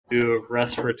do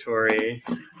respiratory.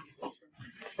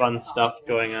 Fun stuff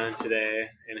going on today.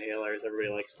 Inhalers, everybody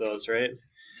likes those, right?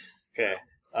 Okay,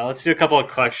 let's do a couple of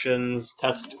questions,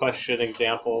 test question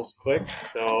examples quick.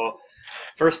 So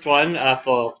first one,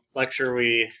 the lecture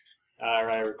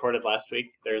I recorded last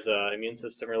week, there's an immune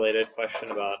system related question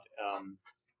about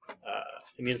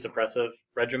immune suppressive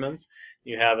regimens.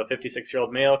 You have a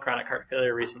 56-year-old male, chronic heart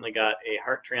failure, recently got a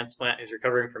heart transplant. He's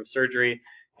recovering from surgery,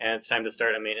 and it's time to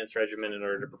start a maintenance regimen in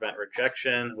order to prevent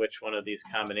rejection. Which one of these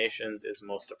combinations is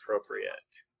most appropriate?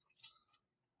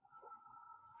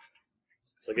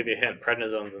 So I'll give you a hint,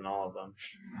 prednisone's in all of them.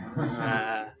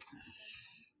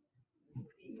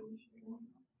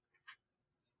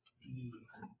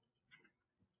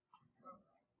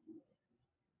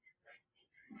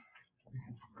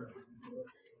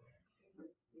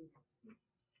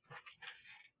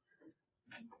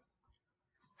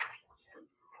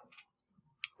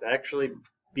 It's actually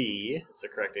B. It's the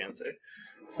correct answer.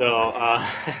 So,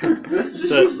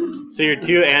 so your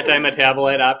two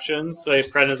anti-metabolite options. So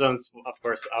prednisone's, of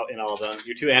course, out in all of them.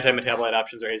 Your two anti-metabolite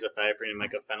options are azathioprine and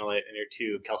mycophenolate, and your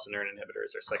two calcineurin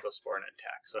inhibitors are cyclosporin and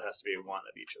tac. So it has to be one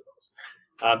of each of those.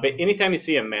 But anytime you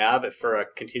see a MAB for a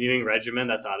continuing regimen,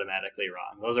 that's automatically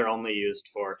wrong. Those are only used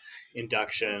for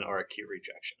induction or acute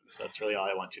rejection. So that's really all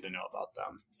I want you to know about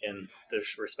them in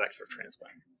this respect for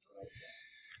transplant.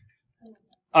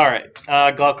 All right,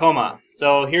 glaucoma.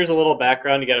 So here's a little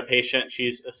background. You got a patient.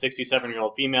 She's a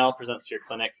 67-year-old female, presents to your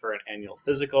clinic for an annual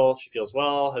physical. She feels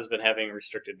well, has been having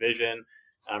restricted vision.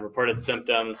 Reported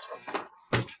symptoms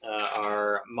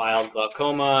are mild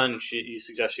glaucoma, and you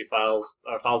suggest she follows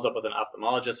up with an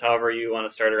ophthalmologist. However, you want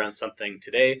to start her on something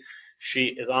today.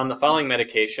 She is on the following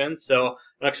medications. So I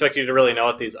don't expect you to really know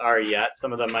what these are yet.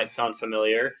 Some of them might sound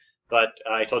familiar, but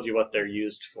I told you what they're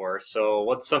used for. So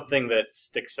what's something that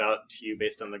sticks out to you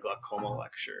based on the glaucoma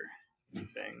lecture?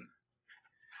 Anything?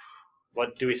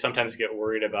 What do we sometimes get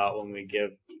worried about when we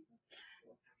give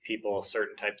people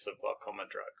certain types of glaucoma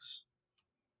drugs?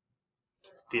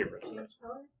 It's theoretical.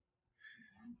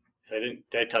 So did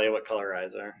I tell you what color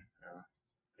eyes are? No,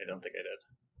 I don't think I did.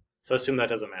 So assume that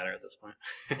doesn't matter at this point.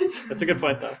 That's a good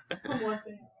point, though.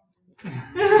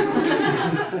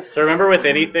 So remember, with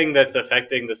anything that's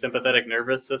affecting the sympathetic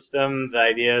nervous system, the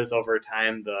idea is over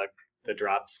time the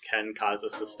drops can cause a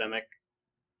systemic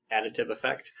additive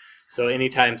effect. So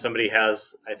anytime somebody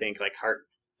has, I think, like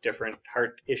different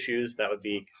heart issues, that would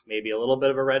be maybe a little bit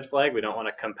of a red flag. We don't want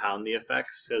to compound the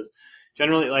effects, because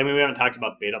generally, I mean, we haven't talked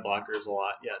about beta blockers a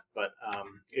lot yet, but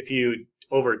if you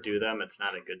overdo them, it's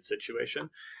not a good situation.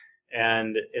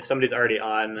 And if somebody's already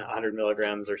on 100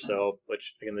 milligrams or so,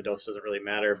 which again the dose doesn't really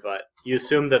matter, but you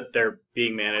assume that they're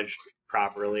being managed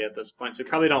properly at this point, so you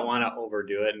probably don't want to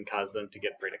overdo it and cause them to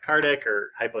get bradycardic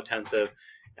or hypotensive,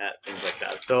 things like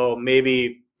that. So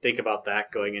maybe think about that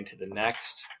going into the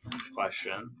next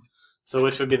question. So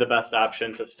which would be the best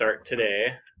option to start today?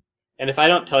 And if I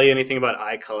don't tell you anything about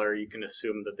eye color, you can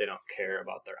assume that they don't care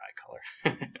about their eye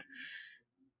color.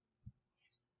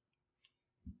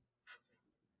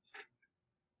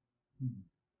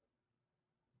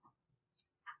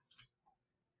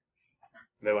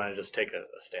 They want to just take a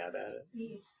stab at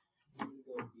it.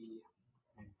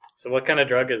 So what kind of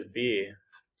drug is B?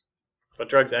 What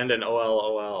drugs end in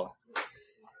OL?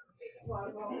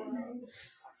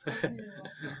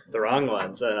 The wrong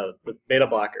ones, with beta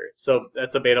blockers. So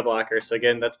that's a beta blocker. So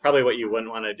again, that's probably what you wouldn't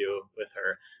want to do with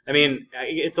her. I mean,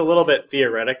 it's a little bit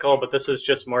theoretical, but this is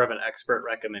just more of an expert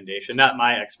recommendation. Not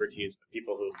my expertise, but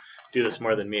people who do this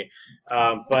more than me.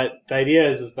 But the idea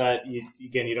is that,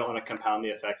 you don't want to compound the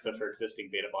effects of her existing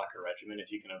beta blocker regimen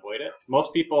if you can avoid it.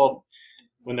 Most people,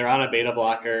 when they're on a beta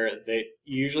blocker, they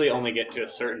usually only get to a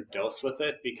certain dose with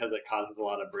it because it causes a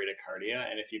lot of bradycardia,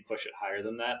 and if you push it higher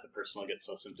than that, the person will get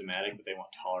so symptomatic that they won't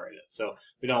tolerate it. So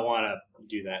we don't want to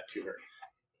do that to her.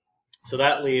 So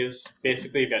that leaves,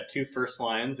 basically, you've got two first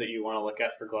lines that you want to look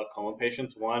at for glaucoma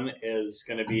patients. One is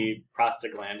going to be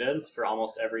prostaglandins for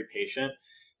almost every patient,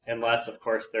 unless, of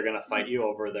course, they're going to fight you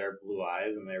over their blue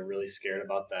eyes and they're really scared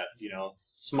about that,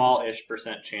 small-ish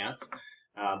 % chance.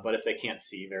 But if they can't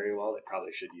see very well, they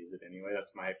probably should use it anyway.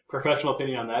 That's my professional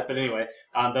opinion on that. But anyway,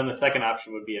 then the second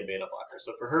option would be a beta blocker.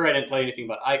 So for her, I didn't tell you anything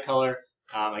about eye color.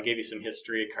 I gave you some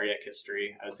history, cardiac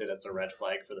history. I would say that's a red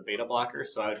flag for the beta blocker.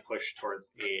 So I would push towards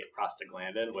a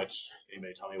prostaglandin, which,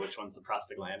 anybody tell me which one's the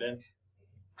prostaglandin?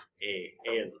 A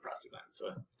is the prostaglandin. So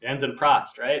it ends in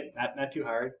prost, right? Not too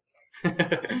hard.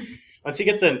 Once you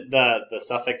get the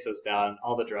suffixes down,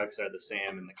 all the drugs are the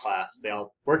same in the class. They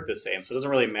all work the same, so it doesn't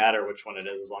really matter which one it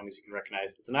is as long as you can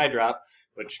recognize it's an eye drop,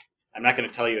 which I'm not going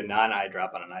to tell you a non-eye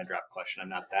drop on an eye drop question. I'm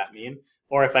not that mean.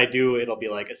 Or if I do, it'll be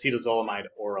like acetazolamide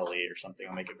orally or something.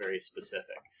 I'll make it very specific.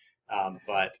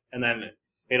 And then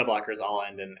beta blockers all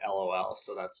end in LOL,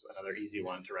 so that's another easy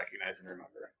one to recognize and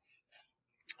remember.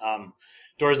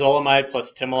 Dorzolamide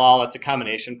plus timolol, that's a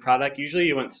combination product. Usually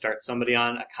you wouldn't start somebody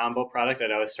on a combo product.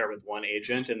 I'd always start with one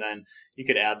agent, and then you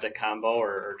could add the combo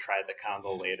or try the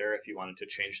combo later if you wanted to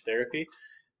change therapy.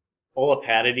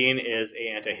 Olopatadine is a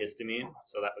antihistamine,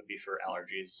 so that would be for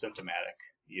allergies, symptomatic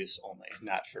use only,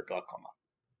 not for glaucoma.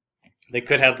 They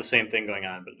could have the same thing going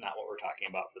on, but not what we're talking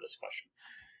about for this question.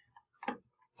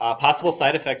 Possible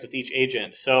side effects with each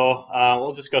agent. So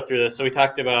we'll just go through this. So we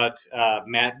talked about,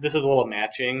 this is a little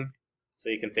matching, so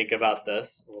you can think about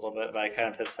this a little bit, but I kind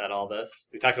of have said all this.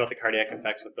 We talked about the cardiac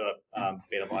effects with the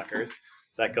beta blockers.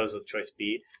 So that goes with choice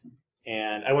B.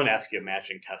 And I wouldn't ask you a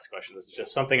matching test question. This is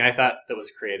just something I thought that was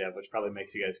creative, which probably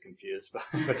makes you guys confused,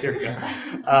 but here we go.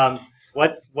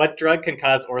 What drug can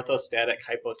cause orthostatic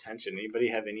hypotension? Anybody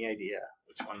have any idea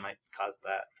which one might cause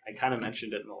that? I kind of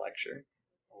mentioned it in the lecture.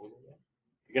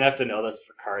 You're going to have to know this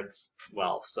for cards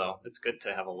well, so it's good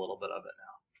to have a little bit of it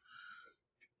now.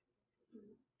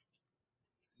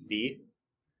 B.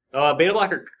 Beta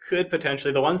blocker could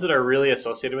potentially, the ones that are really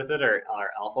associated with it are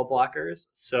alpha blockers.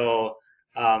 So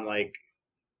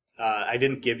I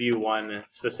didn't give you one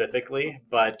specifically,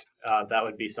 but that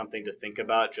would be something to think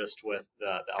about just with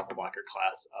the alpha blocker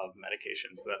class of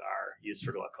medications that are used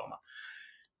for glaucoma.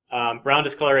 Brown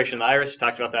discoloration of the iris, we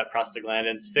talked about that.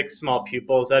 Prostaglandins, fixed small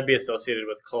pupils, that'd be associated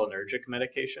with cholinergic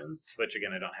medications, which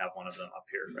again, I don't have one of them up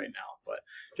here right now, but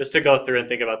just to go through and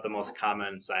think about the most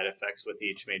common side effects with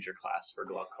each major class for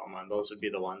glaucoma, and those would be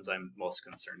the ones I'm most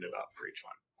concerned about for each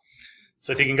one.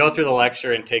 So if you can go through the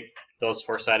lecture and take those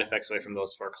 4 side effects away from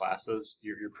those 4 classes,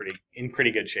 you're in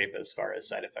pretty good shape as far as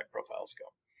side effect profiles go.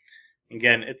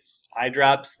 Again, it's eye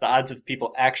drops. The odds of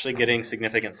people actually getting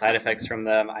significant side effects from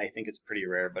them, I think it's pretty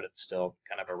rare, but it's still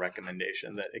kind of a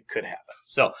recommendation that it could happen.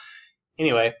 So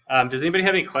anyway, does anybody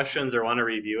have any questions or want to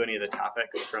review any of the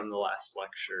topics from the last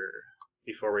lecture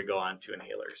before we go on to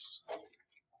inhalers?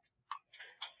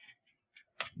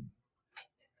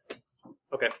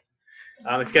 Okay.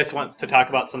 If you guys want to talk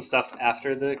about some stuff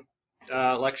after the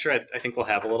lecture, I think we'll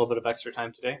have a little bit of extra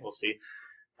time today. We'll see.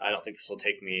 I don't think this will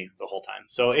take me the whole time.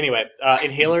 So anyway,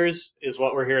 inhalers is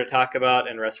what we're here to talk about,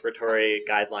 and respiratory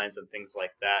guidelines and things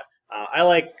like that. I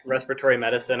like respiratory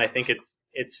medicine. I think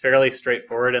it's fairly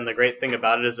straightforward, and the great thing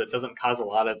about it is it doesn't cause a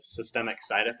lot of systemic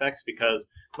side effects because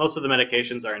most of the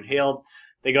medications are inhaled.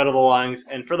 They go to the lungs,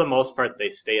 and for the most part, they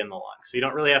stay in the lungs. So you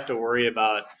don't really have to worry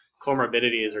about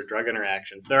comorbidities or drug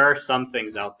interactions. There are some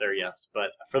things out there, yes,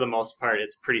 but for the most part,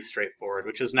 it's pretty straightforward,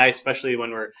 which is nice, especially when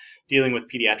we're dealing with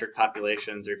pediatric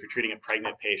populations or if you're treating a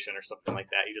pregnant patient or something like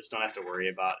that. You just don't have to worry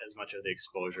about as much of the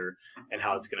exposure and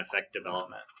how it's going to affect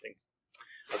development, things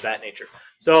of that nature.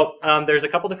 So there's a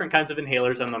couple different kinds of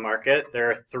inhalers on the market.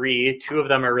 There are 3. 2 of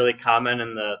them are really common,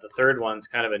 and the third one's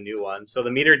kind of a new one. So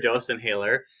the meter dose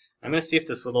inhaler, I'm going to see if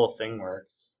this little thing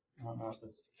works. I don't know if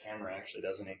this camera actually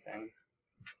does anything.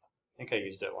 I think I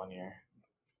used it one year.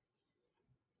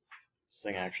 Does this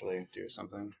thing actually do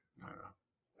something? I don't know.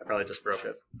 I probably just broke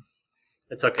it.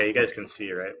 It's okay. You guys can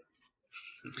see, right?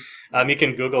 You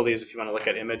can Google these if you want to look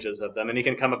at images of them, and you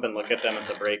can come up and look at them at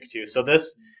the break too. So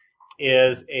this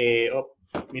is a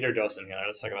meter dose inhaler.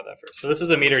 Let's talk about that first. So this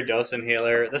is a meter dose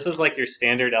inhaler. This is like your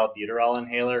standard albuterol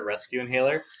inhaler, rescue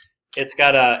inhaler. It's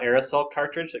got an aerosol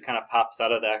cartridge that kind of pops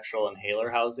out of the actual inhaler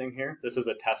housing here. This is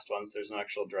a test one, so there's no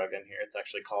actual drug in here. It's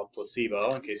actually called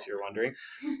placebo, in case you're wondering.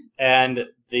 And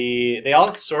they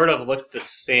all sort of look the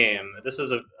same. This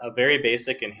is a very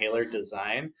basic inhaler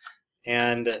design.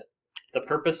 And the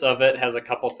purpose of it has a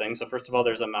couple things. So first of all,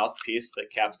 there's a mouthpiece that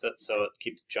caps it so it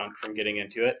keeps junk from getting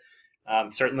into it.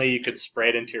 Certainly you could spray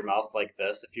it into your mouth like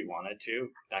this if you wanted to.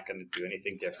 Not going to do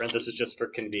anything different. This is just for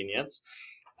convenience.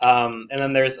 And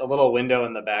then there's a little window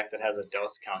in the back that has a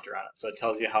dose counter on it, so it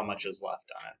tells you how much is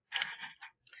left on it.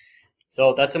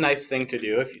 So that's a nice thing to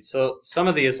do. So some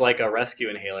of these, like a rescue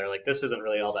inhaler, like this isn't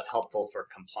really all that helpful for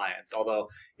compliance. Although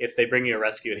if they bring you a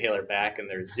rescue inhaler back and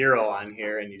there's 0 on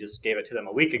here and you just gave it to them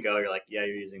a week ago, you're like, yeah,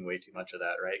 you're using way too much of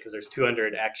that, right? Because there's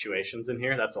 200 actuations in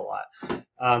here. That's a lot.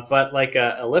 But like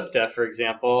a Ellipta, for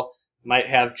example, might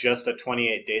have just a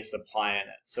 28-day supply in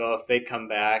it. So if they come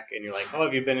back and you're like, oh,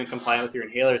 have you been in compliance with your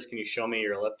inhalers? Can you show me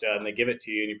your Ellipta? And they give it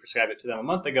to you and you prescribe it to them a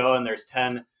month ago and there's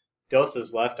 10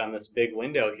 doses left on this big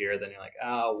window here, then you're like,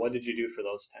 oh, what did you do for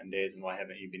those 10 days and why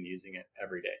haven't you been using it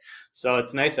every day? So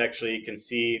it's nice actually, you can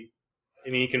see I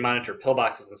mean, you can monitor pill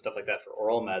boxes and stuff like that for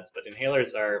oral meds, but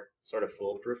inhalers are sort of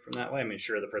foolproof from that way. I mean,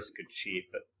 sure, the person could cheat,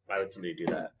 but why would somebody do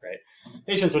that, right?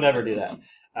 Patients would never do that.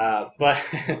 But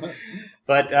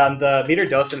the meter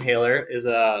dose inhaler is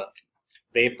a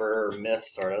vapor or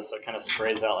mist, sort of, so it kind of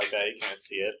sprays out like that. You can't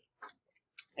see it.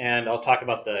 And I'll talk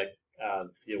about the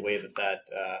way that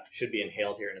should be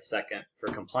inhaled here in a second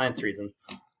for compliance reasons.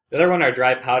 The other one are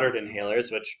dry powdered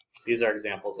inhalers, which these are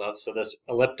examples of. So this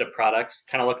Ellipta products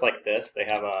kind of look like this. They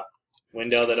have a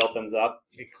window that opens up,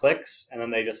 it clicks, and then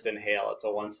they just inhale. It's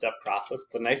a one-step process.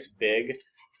 It's a nice big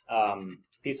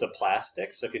piece of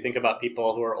plastic. So if you think about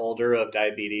people who are older of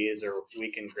diabetes or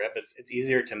weak in grip, it's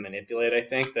easier to manipulate, I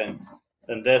think, than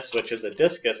this, which is a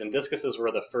discus. And discuses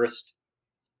were the first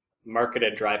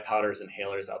marketed dry powders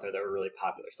inhalers out there that were really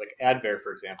popular. So like Advair,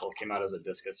 for example, came out as a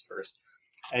discus first.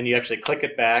 And you actually click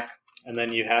it back, and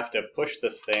then you have to push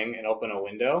this thing and open a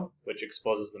window, which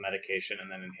exposes the medication,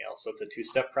 and then inhale. So it's a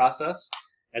two-step process.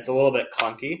 It's a little bit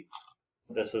clunky.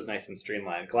 This is nice and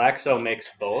streamlined. Glaxo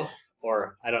makes both,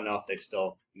 or I don't know if they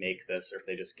still make this or if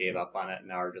they just gave up on it and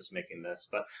now are just making this.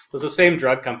 But it's the same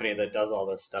drug company that does all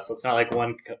this stuff. So it's not like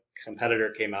one competitor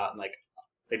came out and like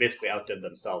they basically outdid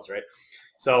themselves, right?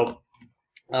 So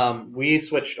we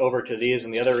switched over to these,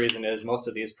 and the other reason is most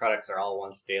of these products are all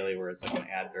once daily, whereas like an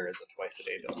Advair is a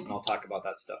twice-a-day dose, and I'll talk about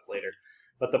that stuff later.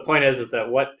 But the point is that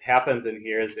what happens in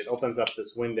here is it opens up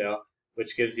this window,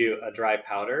 which gives you a dry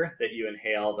powder that you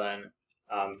inhale then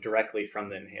directly from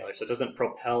the inhaler. So it doesn't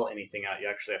propel anything out. You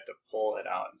actually have to pull it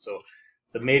out. And so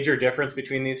the major difference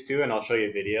between these two, and I'll show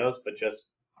you videos, but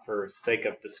just for sake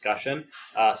of discussion,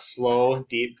 slow,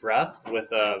 deep breath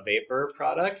with a vapor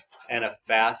product and a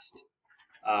fast,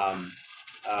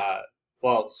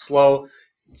 slow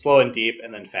and deep,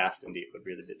 and then fast and deep would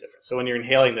be the difference. So when you're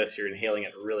inhaling this, you're inhaling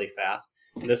it really fast.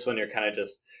 And this one, you're kind of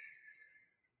just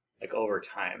like over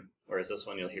time. Whereas this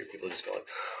one, you'll hear people just go like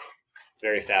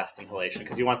very fast inhalation,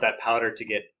 because you want that powder to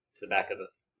get to the back of the,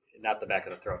 not the back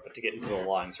of the throat, but to get into the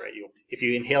lungs, right? If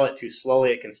you inhale it too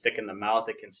slowly, it can stick in the mouth,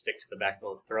 it can stick to the back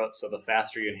of the throat. So the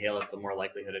faster you inhale it, the more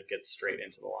likelihood it gets straight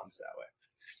into the lungs that way.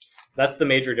 That's the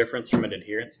major difference from an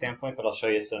adherence standpoint, but I'll show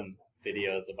you some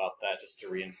videos about that just to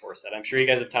reinforce that. I'm sure you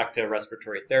guys have talked to a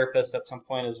respiratory therapist at some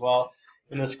point as well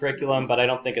in this curriculum, but I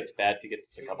don't think it's bad to get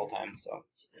this a couple times. So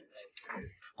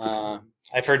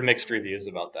I've heard mixed reviews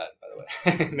about that, by the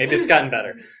way. Maybe it's gotten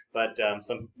better, but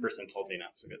some person told me not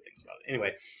so good things about it.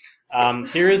 Anyway,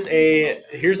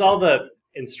 here's all the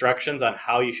instructions on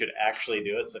how you should actually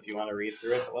do it. So if you want to read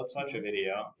through it, but let's watch a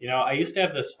video. You know, I used to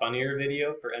have this funnier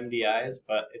video for MDIs,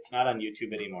 but it's not on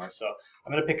YouTube anymore. So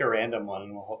I'm going to pick a random one,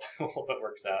 and we'll hope it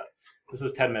works out. This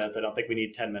is 10 minutes. I don't think we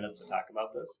need 10 minutes to talk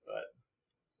about this, but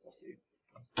we'll see.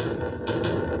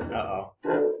 Uh-oh.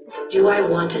 Do I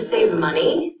want to save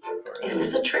money? Is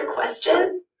this a trick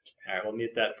question? All right, we'll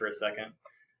mute that for a second.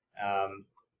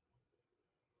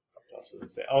 What else does it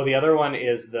say? Oh, the other one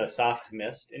is the soft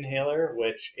mist inhaler,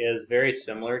 which is very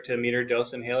similar to a metered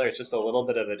dose inhaler. It's just a little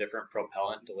bit of a different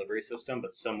propellant delivery system,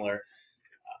 but similar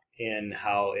in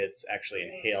how it's actually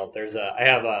inhaled. I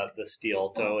have the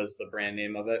Stiolto is the brand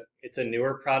name of it. It's a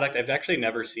newer product. I've actually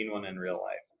never seen one in real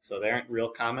life, so they aren't real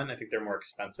common. I think they're more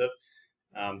expensive.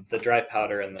 The dry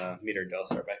powder and the metered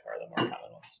dose are by far the more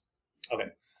common ones. Okay,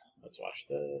 let's watch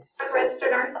this.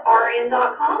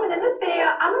 RegisteredNurseRN.com, and in this video,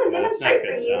 I'm going to demonstrate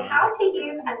for you how to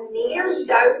use a metered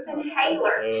dose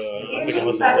inhaler using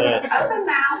both an open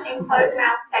mouth and closed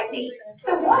mouth technique.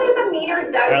 So what is a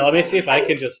metered dose? All right, let me see if I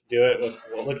can just do it with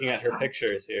looking at her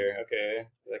pictures here. Okay,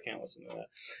 I can't listen to that.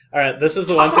 All right, this is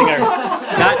the one thing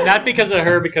not because of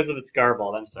her, because of its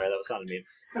garbled. I'm sorry, that sounded mean.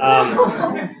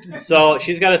 So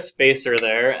she's got a spacer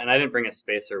there, and I didn't bring a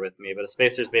spacer with me, but a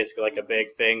spacer is basically like a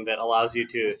big thing that allows you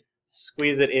to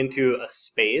squeeze it into a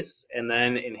space and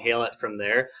then inhale it from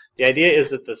there. The idea is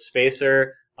that the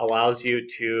spacer allows you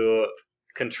to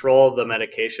control the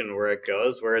medication where it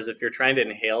goes, whereas if you're trying to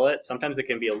inhale it, sometimes it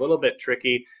can be a little bit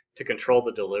tricky to control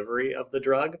the delivery of the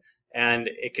drug, and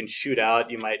it can shoot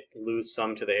out. You might lose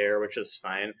some to the air, which is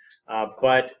fine,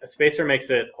 but a spacer makes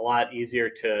it a lot easier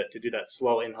to do that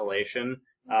slow inhalation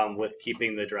with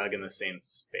keeping the drug in the same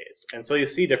space. And so you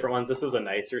see different ones. This is a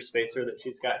nicer spacer that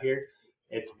she's got here.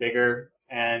 It's bigger,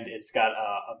 and it's got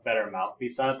a better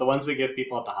mouthpiece on it. The ones we give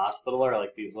people at the hospital are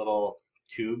like these little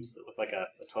tubes that look like a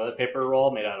toilet paper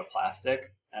roll made out of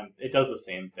plastic. It does the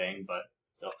same thing, but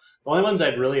so the only ones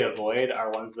I'd really avoid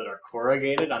are ones that are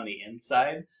corrugated on the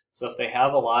inside. So if they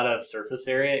have a lot of surface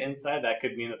area inside, that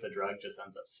could mean that the drug just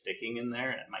ends up sticking in there,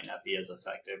 and it might not be as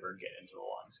effective or get into the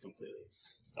lungs completely.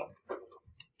 So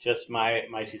just my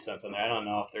 2 cents on there. I don't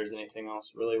know if there's anything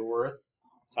else really worth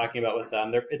talking about with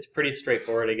them. It's pretty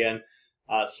straightforward. Again,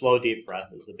 Slow, deep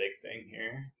breath is the big thing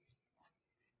here.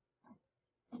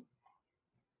 All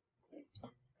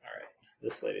right,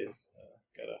 this lady's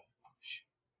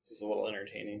she's a little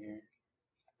entertaining here.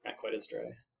 Not quite as dry.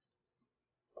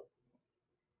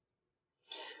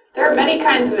 There are many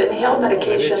kinds of inhaled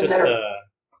medications that are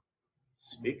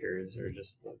speakers, or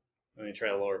just the. Let me try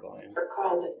a lower volume. They're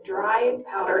called dry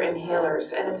powder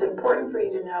inhalers, and it's important for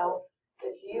you to know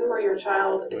if you or your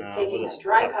child is taking a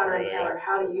dry powder inhaler,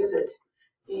 how to use it.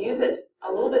 You use it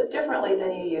a little bit differently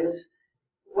than you use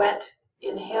wet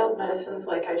inhaled medicines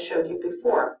like I showed you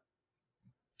before.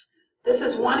 This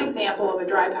is one example of a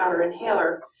dry powder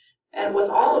inhaler, and with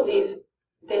all of these,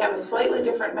 they have a slightly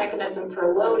different mechanism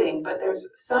for loading, but there's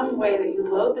some way that you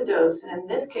load the dose, and in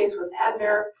this case with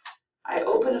Advair, I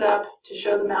open it up to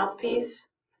show the mouthpiece,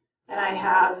 and I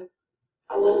have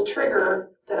a little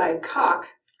trigger that I cock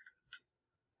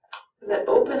that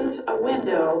opens a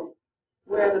window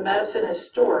where the medicine is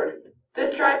stored.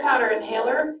 This dry powder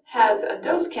inhaler has a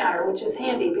dose counter, which is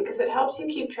handy because it helps you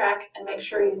keep track and make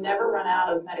sure you never run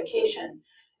out of medication.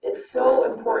 It's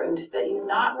so important that you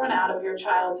not run out of your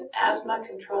child's asthma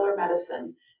controller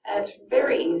medicine, and it's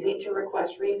very easy to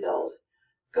request refills.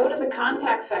 Go to the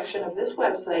contact section of this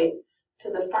website, to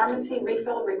the pharmacy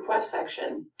refill request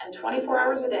section, and 24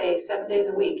 hours a day, 7 days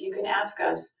a week, you can ask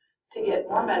us to get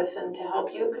more medicine to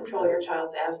help you control your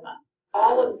child's asthma.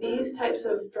 All of these types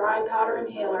of dry powder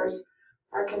inhalers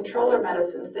are controller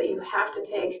medicines that you have to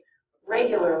take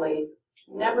regularly.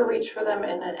 Never reach for them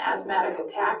in an asthmatic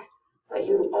attack, but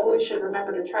you always should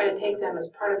remember to try to take them as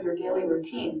part of your daily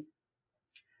routine.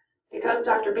 Because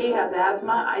Dr. B has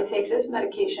asthma, I take this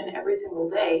medication every single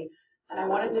day, and I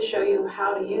wanted to show you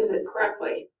how to use it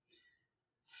correctly.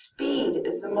 Speed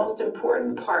is the most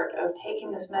important part of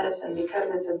taking this medicine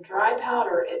because it's a dry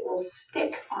powder. It will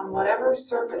stick on whatever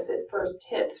surface it first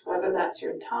hits, whether that's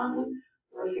your tongue,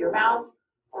 roof of your mouth,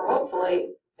 or hopefully,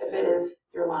 if it is,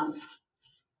 your lungs.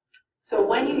 So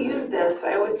when you use this,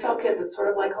 I always tell kids it's sort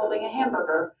of like holding a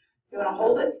hamburger. You want to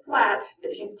hold it flat.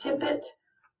 If you tip it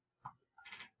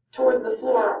towards the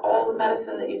floor, all the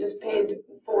medicine that you just paid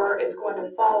for is going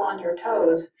to fall on your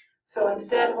toes. So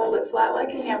instead, hold it flat like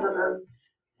a hamburger,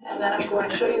 and then I'm going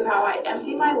to show you how I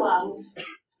empty my lungs.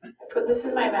 I put this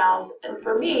in my mouth, and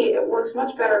for me, it works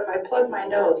much better if I plug my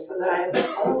nose so that I'm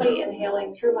only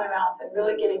inhaling through my mouth and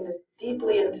really getting this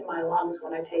deeply into my lungs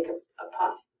when I take a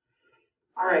puff.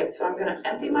 All right, so I'm going to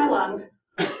empty my lungs,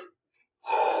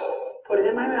 put it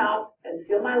in my mouth, and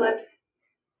seal my lips.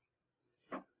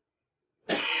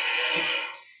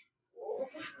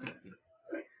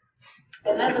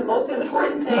 And then the most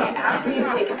important thing after you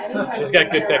take any kind She's of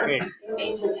got good inhaler, technique. you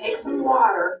need to take some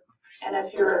water, and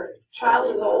if your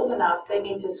child is old enough, they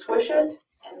need to swish it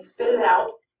and spit it out.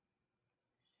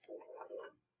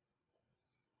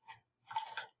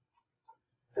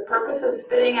 The purpose of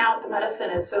spitting out the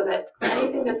medicine is so that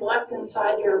anything that's left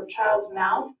inside your child's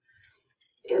mouth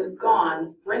is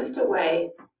gone, rinsed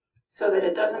away, so that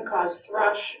it doesn't cause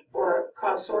thrush or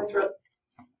cause sore throat.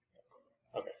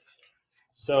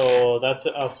 So that's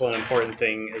also an important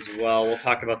thing as well. We'll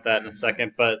talk about that in a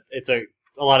second, but it's a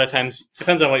lot of times,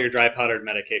 depends on what your dry powdered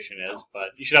medication is, but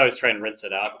you should always try and rinse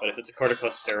it out. But if it's a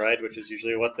corticosteroid, which is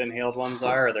usually what the inhaled ones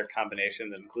are, or their combination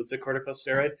that includes a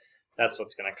corticosteroid, that's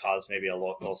what's going to cause maybe a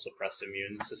local suppressed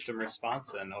immune system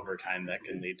response, and over time that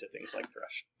can lead to things like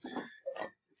thrush.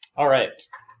 All right.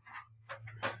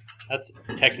 That's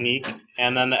technique.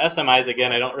 And then the SMIs,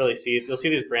 again, I don't really see, you'll see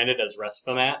these branded as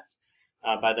Respimats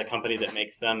by the company that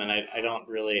makes them, and I don't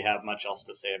really have much else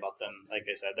to say about them. Like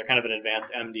I said, they're kind of an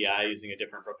advanced MDI using a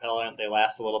different propellant. They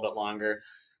last a little bit longer,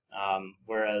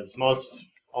 whereas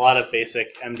a lot of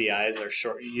basic MDIs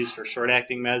are used for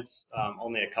short-acting meds.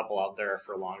 Only a couple out there are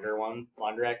for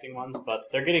longer-acting ones, but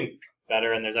they're getting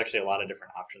better, and there's actually a lot of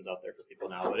different options out there for people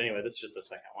now. But anyway, this is just the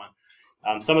second one.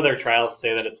 Some of their trials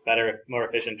say that it's better, more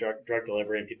efficient drug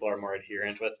delivery, and people are more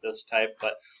adherent with this type.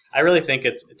 But I really think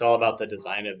it's all about the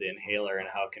design of the inhaler and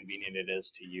how convenient it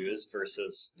is to use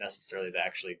versus necessarily the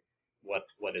actually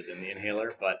what is in the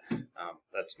inhaler. But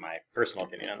that's my personal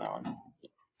opinion on that one.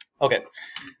 Okay,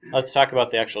 let's talk about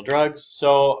the actual drugs.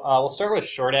 So we'll start with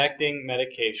short-acting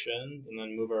medications and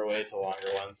then move our way to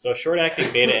longer ones. So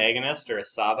short-acting beta agonist, or a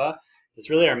SABA, is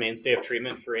really our mainstay of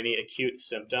treatment for any acute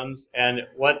symptoms. And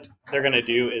what they're going to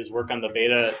do is work on the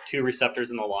beta-2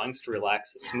 receptors in the lungs to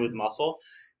relax the smooth muscle.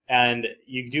 And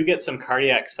you do get some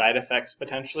cardiac side effects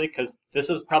potentially, because this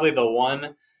is probably the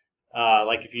one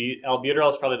Like albuterol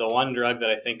is probably the one drug that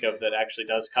I think of that actually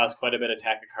does cause quite a bit of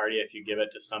tachycardia if you give it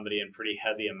to somebody in pretty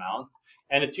heavy amounts.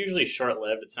 And it's usually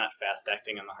short-lived. It's not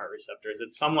fast-acting on the heart receptors.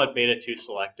 It's somewhat beta-2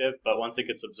 selective, but once it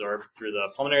gets absorbed through the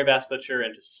pulmonary vasculature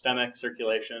into systemic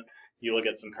circulation, you will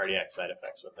get some cardiac side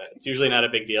effects with it. It's usually not a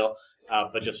big deal,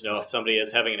 but just know if somebody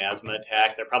is having an asthma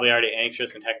attack, they're probably already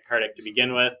anxious and tachycardic to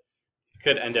begin with.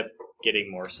 Could end up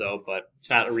getting more so, but it's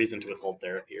not a reason to withhold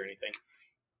therapy or anything.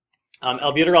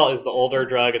 Albuterol is the older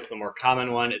drug. It's the more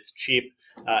common one. It's cheap.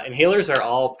 Inhalers are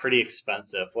all pretty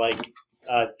expensive. Like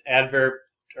Advert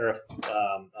or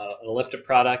an Ellipta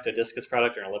product, a discus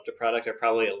product, or an Ellipta product are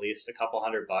probably at least a couple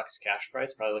 $100 cash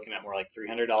price. Probably looking at more like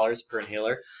 $300 per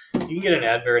inhaler. You can get an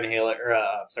Advert inhaler,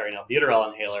 or an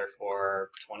albuterol inhaler for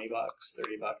 $20,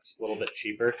 $30, a little bit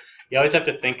cheaper. You always have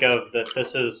to think of that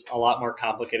this is a lot more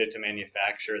complicated to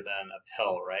manufacture than a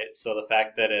pill, right? So the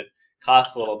fact that it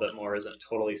costs a little bit more isn't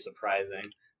totally surprising,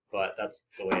 but that's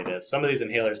the way it is. Some of these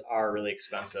inhalers are really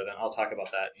expensive, and I'll talk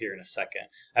about that here in a second.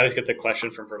 I always get the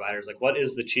question from providers, like, what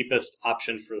is the cheapest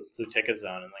option for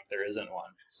fluticasone? And like, there isn't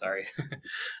one. Sorry.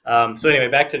 So anyway,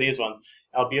 back to these ones.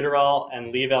 Albuterol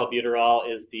and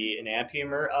levalbuterol is the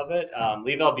enantiomer of it.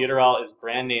 Levalbuterol is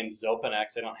brand name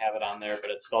Xopenex. I don't have it on there,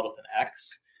 but it's spelled with an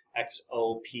X,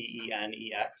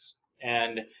 Xopenex,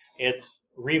 and it's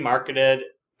remarketed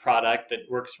product that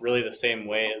works really the same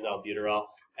way as albuterol,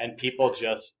 and people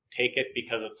just take it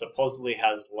because it supposedly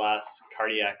has less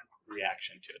cardiac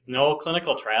reaction to it. No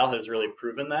clinical trial has really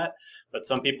proven that, but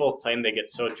some people claim they get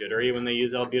so jittery when they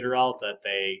use albuterol that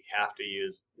they have to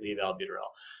use levalbuterol.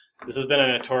 This has been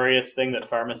a notorious thing that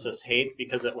pharmacists hate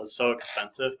because it was so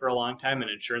expensive for a long time and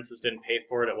insurances didn't pay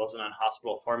for it. It wasn't on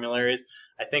hospital formularies.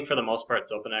 I think for the most part,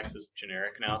 Xopenex is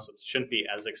generic now, so it shouldn't be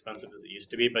as expensive as it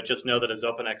used to be. But just know that a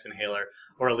Xopenex inhaler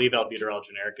or a levalbuterol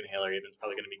generic inhaler even is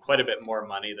probably going to be quite a bit more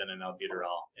money than an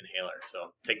albuterol inhaler.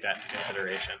 So take that into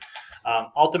consideration.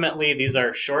 Ultimately, these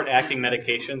are short-acting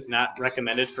medications not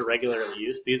recommended for regular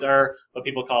use. These are what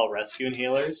people call rescue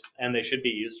inhalers, and they should be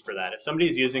used for that. If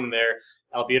somebody's using their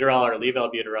albuterol or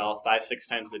levalbuterol 5-6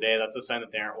 times a day, that's a sign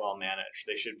that they aren't well managed.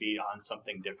 They should be on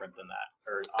something different than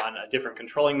that, or on a different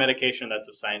controlling medication. That's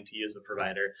a sign to use the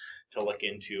provider to look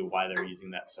into why they're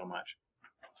using that so much.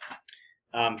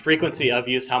 Frequency of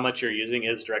use, how much you're using,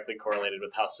 is directly correlated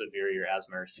with how severe your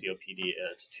asthma or COPD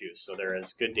is too. So there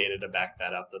is good data to back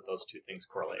that up, that those two things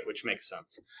correlate, which makes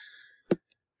sense.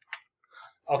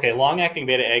 Okay, long-acting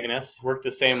beta agonists work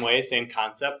the same way, same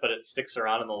concept, but it sticks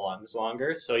around in the lungs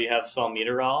longer. So you have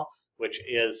salmeterol, which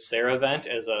is Ceravent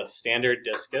as a standard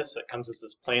discus. It comes as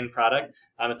this plain product.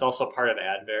 It's also part of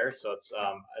Advair, so it's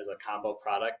as a combo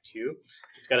product too.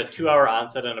 It's got a 2-hour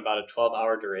onset and about a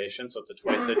 12-hour duration, so it's a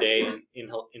twice-a-day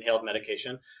inhaled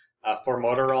medication.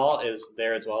 Formoterol is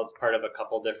there as well. It's part of a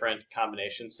couple different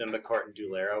combinations, Symbicort and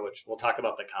Dulera, which we'll talk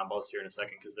about the combos here in a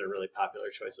second because they're really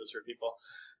popular choices for people.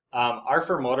 Our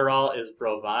formoterol is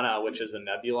Brovana, which is a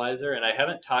nebulizer, and I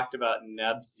haven't talked about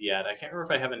nebs yet. I can't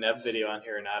remember if I have a neb video on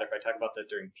here or not. If I talk about that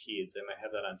during peds, I might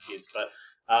have that on peds. But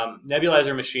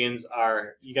nebulizer machines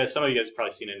are, some of you guys have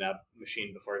probably seen a neb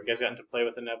machine before. Have you guys gotten to play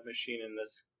with a neb machine in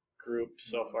this group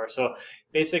so far? So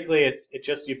basically, it's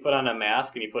just you put on a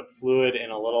mask and you put fluid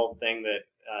in a little thing that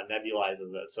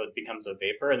nebulizes it, so it becomes a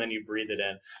vapor, and then you breathe it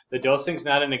in. The dosing's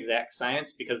not an exact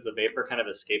science because the vapor kind of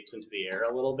escapes into the air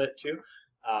a little bit too.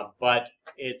 But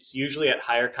it's usually at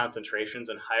higher concentrations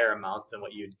and higher amounts than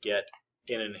what you'd get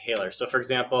in an inhaler. So for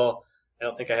example, I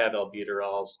don't think I have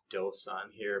albuterol's dose on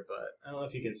here, but I don't know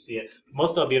if you can see it.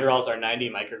 Most albuterols are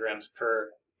 90 micrograms per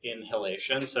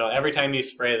inhalation. So every time you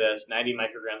spray this, 90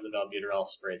 micrograms of albuterol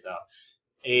sprays out.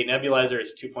 A nebulizer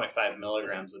is 2.5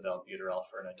 milligrams of albuterol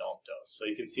for an adult dose. So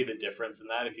you can see the difference in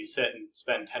that. If you sit and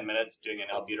spend 10 minutes doing an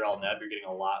albuterol neb, you're getting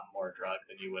a lot more drug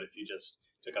than you would if you just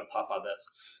took a puff of this.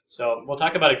 So we'll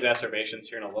talk about exacerbations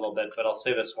here in a little bit, but I'll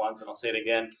say this once and I'll say it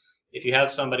again. If you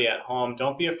have somebody at home,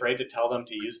 don't be afraid to tell them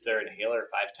to use their inhaler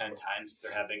 5-10 times if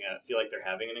they're feel like they're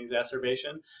having an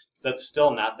exacerbation. That's still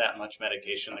not that much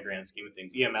medication in the grand scheme of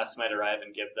things. EMS might arrive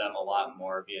and give them a lot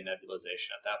more via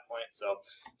nebulization at that point. So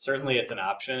certainly it's an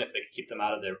option if they could keep them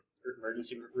out of their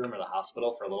emergency room or the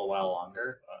hospital for a little while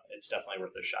longer. It's definitely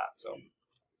worth a shot. So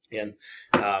again,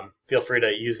 feel free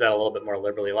to use that a little bit more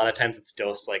liberally. A lot of times it's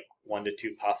dosed like 1 to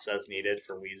 2 puffs as needed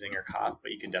for wheezing or cough,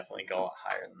 but you can definitely go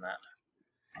higher than that.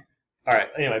 All right,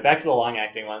 anyway, back to the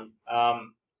long-acting ones.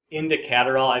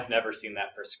 Indacaterol, I've never seen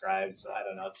that prescribed, so I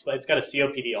don't know. It's got a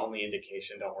COPD-only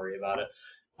indication. Don't worry about it.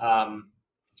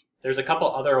 There's a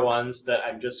couple other ones that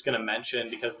I'm just going to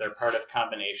mention because they're part of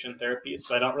combination therapies,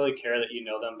 so I don't really care that you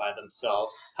know them by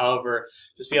themselves. However,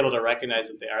 just be able to recognize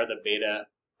that they are the beta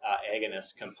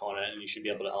agonist component, and you should be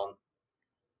able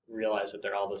to realize that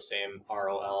they're all the same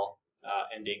ROL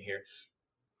ending here.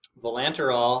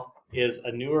 Vilanterol is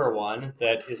a newer one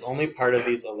that is only part of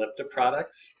these Ellipta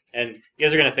products. And you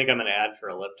guys are going to think I'm going to add for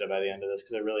Ellipta by the end of this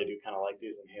because I really do kind of like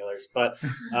these inhalers. But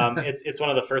it's one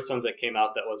of the first ones that came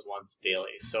out that was once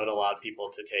daily. So it allowed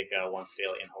people to take a once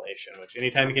daily inhalation, which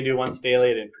anytime you can do once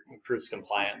daily, it improves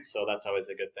compliance. So that's always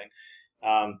a good thing.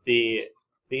 The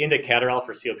Indacaterol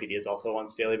for COPD is also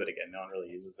once daily, but again, no one really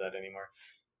uses that anymore.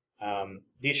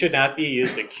 These should not be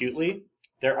used acutely.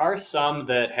 There are some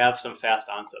that have some fast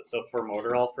onset. So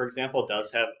Formoterol, for example,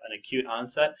 does have an acute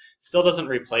onset. Still doesn't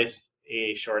replace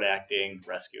a short-acting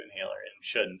rescue inhaler, and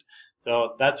shouldn't.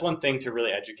 So that's one thing to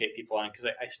really educate people on, because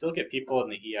I still get people in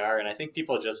the ER, and I think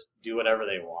people just do whatever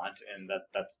they want, and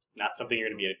that's not something you're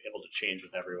going to be able to change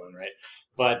with everyone, right?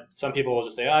 But some people will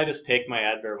just say, oh, I just take my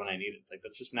Advair when I need it. It's like,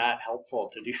 that's just not helpful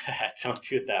to do that. Don't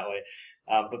do it that way.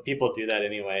 But people do that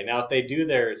anyway. Now, if they do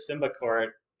their Symbicort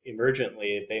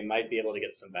emergently, they might be able to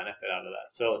get some benefit out of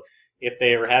that. So if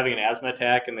they were having an asthma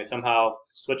attack and they somehow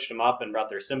switched them up and brought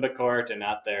their Symbicort and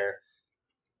not their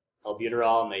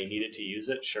albuterol and they needed to use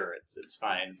it, sure, it's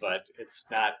fine, but it's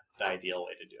not the ideal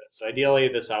way to do it. So ideally,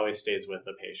 this always stays with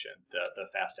the patient, the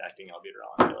fast-acting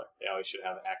albuterol inhaler. They always should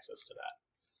have access to that.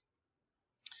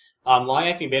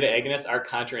 Long-acting beta agonists are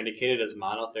contraindicated as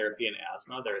monotherapy in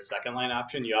asthma. They're a second-line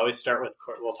option. You always start with,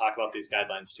 we'll talk about these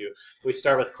guidelines too. We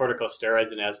start with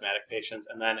corticosteroids in asthmatic patients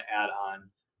and then add on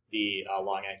the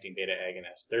long-acting beta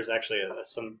agonist. There's actually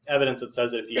some evidence that says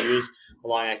that if you use a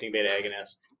long-acting beta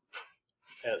agonist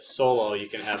as solo, you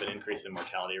can have an increase in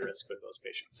mortality risk with those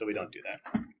patients. So we don't do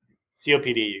that.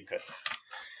 COPD, you could.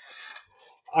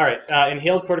 All right,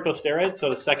 inhaled corticosteroids, so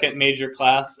the second major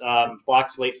class,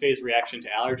 blocks late phase reaction to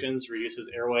allergens, reduces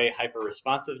airway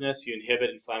hyperresponsiveness, you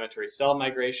inhibit inflammatory cell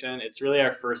migration. It's really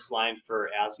our first line for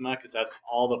asthma because that's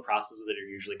all the processes that are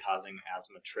usually causing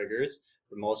asthma triggers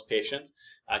for most patients.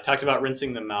 I talked about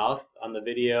rinsing the mouth on the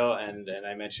video, and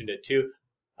I mentioned it too.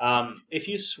 If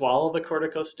you swallow the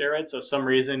corticosteroid, so some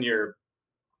reason you're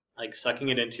like sucking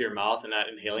it into your mouth and not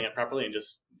inhaling it properly and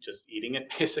just eating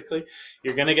it, basically,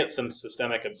 you're going to get some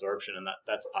systemic absorption, and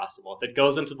that's possible. If it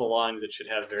goes into the lungs, it should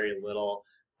have very little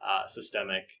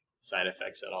systemic side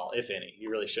effects at all, if any. You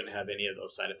really shouldn't have any of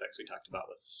those side effects we talked about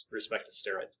with respect to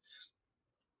steroids.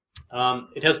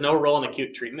 It has no role in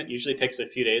acute treatment. Usually takes a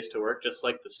few days to work, just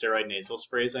like the steroid nasal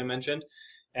sprays I mentioned.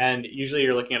 And usually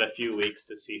you're looking at a few weeks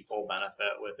to see full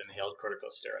benefit with inhaled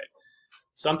corticosteroid.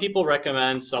 Some people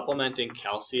recommend supplementing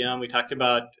calcium. We talked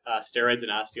about steroids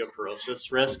and osteoporosis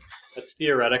risk. That's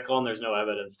theoretical, and there's no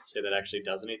evidence to say that actually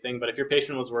does anything. But if your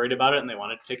patient was worried about it and they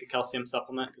wanted to take a calcium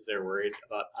supplement because they're worried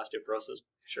about osteoporosis,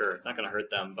 sure, it's not going to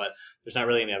hurt them. But there's not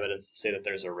really any evidence to say that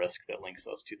there's a risk that links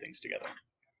those two things together.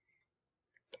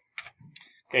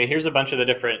 Okay, here's a bunch of the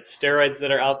different steroids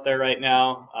that are out there right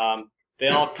now. They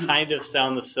all kind of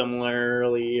sound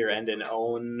similarly or end in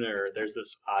 "-one", or there's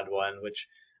this odd one, which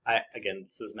again,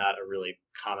 this is not a really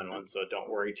common one, so don't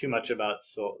worry too much about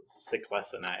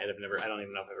cyclesinide. I don't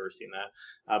even know if I've ever seen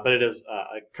that, but it is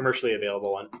a commercially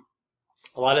available one.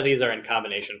 A lot of these are in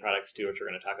combination products too, which we're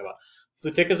going to talk about.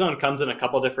 Fluticasone comes in a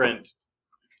couple different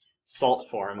salt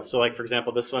forms. So like, for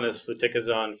example, this one is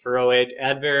fluticasone furoate.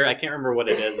 Advair, I can't remember what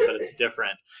it is, but it's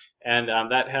different. And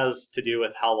that has to do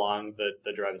with how long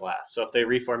the drug lasts. So if they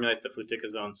reformulate the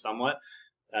fluticasone somewhat,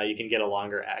 you can get a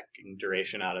longer acting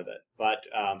duration out of it. But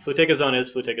fluticasone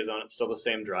is fluticasone. It's still the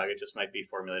same drug. It just might be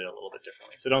formulated a little bit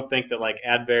differently. So don't think that like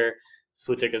Advair,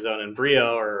 fluticasone, and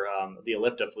Brio, or the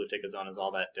Ellipta fluticasone is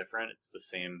all that different. It's the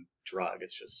same drug.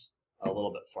 It's just a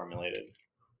little bit formulated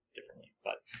differently.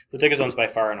 But fluticasone is by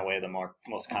far and away the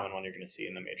most common one you're going to see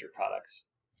in the major products.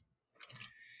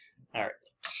 All right.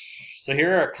 So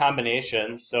here are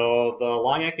combinations. So the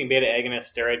long-acting beta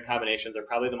agonist steroid combinations are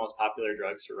probably the most popular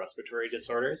drugs for respiratory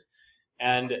disorders.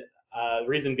 And the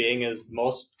reason being is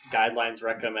most guidelines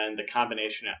recommend the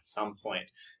combination at some point.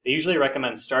 They usually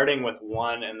recommend starting with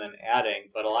one and then adding,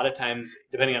 but a lot of times,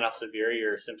 depending on how severe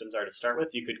your symptoms are to start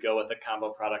with, you could go with a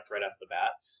combo product right off the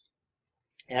bat.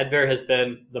 Advair has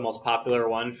been the most popular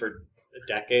one for a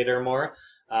decade or more.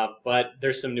 But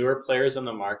there's some newer players on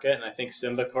the market, and I think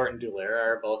Symbicort and Dulera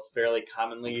are both fairly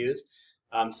commonly used.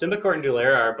 Symbicort and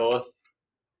Dulera are both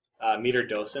metered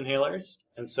dose inhalers,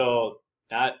 and so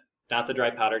not the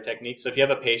dry powder technique. So if you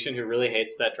have a patient who really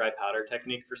hates that dry powder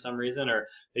technique for some reason, or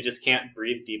they just can't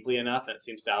breathe deeply enough and it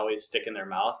seems to always stick in their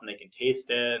mouth and they can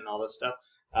taste it and all this stuff,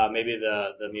 maybe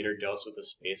the metered dose with the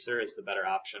spacer is the better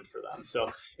option for them. So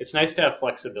it's nice to have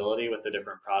flexibility with the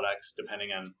different products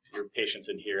depending on your patient's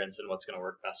adherence and what's going to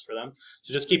work best for them.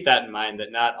 So just keep that in mind,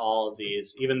 that not all of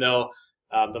these, even though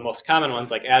The most common ones,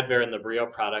 like Advair and the Brio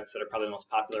products that are probably the most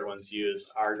popular ones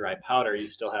used, are dry powder. You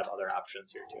still have other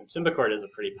options here too. And Symbicort is a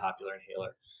pretty popular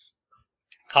inhaler.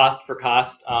 Cost for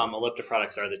cost, Ellipta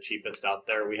products are the cheapest out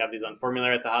there. We have these on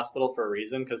formulary at the hospital for a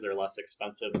reason, because they're less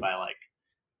expensive by like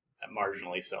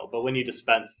marginally so. But when you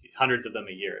dispense hundreds of them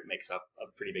a year, it makes up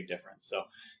a pretty big difference. So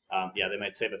yeah, they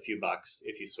might save a few bucks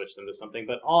if you switch them to something.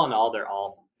 But all in all, they're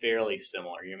all fairly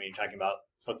similar. You're talking about,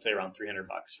 let's say, around $300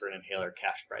 for an inhaler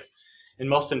cash price. And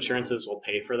most insurances will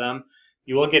pay for them.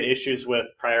 You will get issues with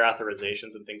prior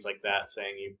authorizations and things like that,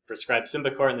 saying you prescribe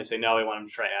Symbicort and they say, no, we want them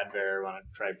to try Advair, we want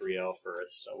to try Brio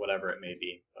first, or whatever it may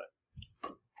be.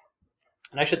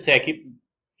 And I should say, I keep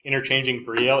interchanging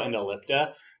Brio and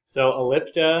Ellipta. So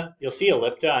Ellipta, you'll see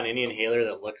Ellipta on any inhaler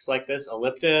that looks like this.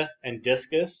 Ellipta and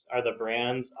Discus are the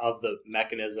brands of the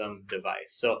mechanism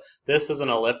device. So this is an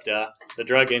Ellipta. The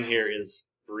drug in here is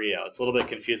Brio. It's a little bit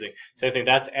confusing. Same thing,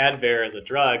 that's Advair as a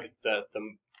drug.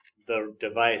 The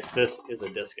device, this is a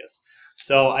Discus.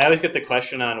 So I always get the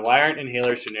question on why aren't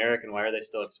inhalers generic and why are they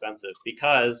still expensive?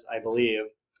 Because I believe,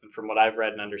 and from what I've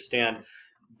read and understand,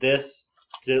 this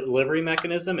delivery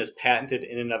mechanism is patented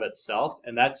in and of itself,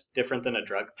 and that's different than a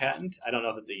drug patent. I don't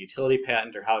know if it's a utility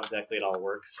patent or how exactly it all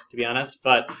works, to be honest,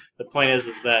 but the point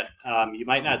is that you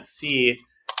might not see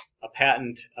a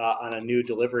patent on a new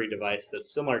delivery device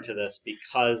that's similar to this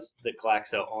because the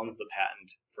Glaxo owns the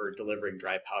patent for delivering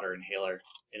dry powder inhaler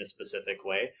in a specific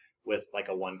way with like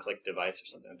a one-click device or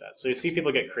something like that. So you see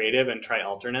people get creative and try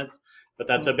alternates, but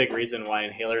that's a big reason why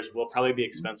inhalers will probably be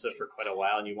expensive for quite a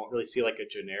while, and you won't really see like a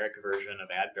generic version of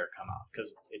Advair come out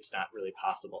because it's not really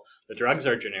possible. The drugs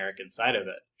are generic inside of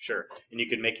it, sure, and you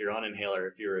could make your own inhaler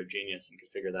if you were a genius and could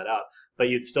figure that out, but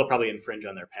you'd still probably infringe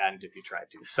on their patent if you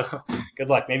tried to. So good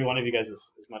luck. Maybe one of you guys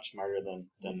is much smarter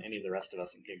than any of the rest of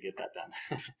us and can get that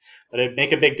done. But it'd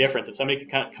make a big difference. If somebody could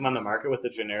come on the market with a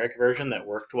generic version that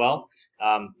worked well,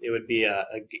 it would be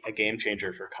a game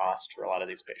changer for cost for a lot of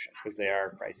these patients because they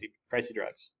are pricey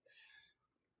drugs.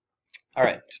 All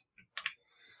right.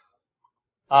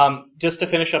 Just to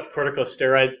finish up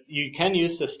corticosteroids, you can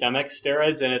use systemic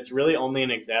steroids, and it's really only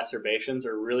in exacerbations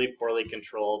or really poorly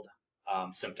controlled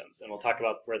symptoms. And we'll talk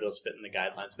about where those fit in the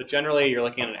guidelines. But generally, you're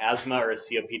looking at an asthma or a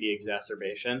COPD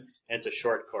exacerbation, and it's a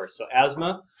short course. So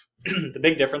asthma, the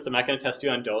big difference, I'm not going to test you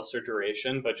on dose or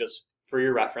duration, but just for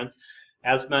your reference,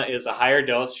 asthma is a higher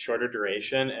dose, shorter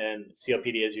duration, and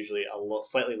COPD is usually a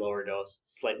slightly lower dose,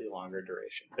 slightly longer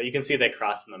duration. But you can see they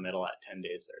cross in the middle at 10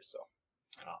 days there. So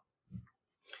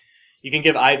you can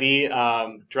give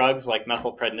IV drugs like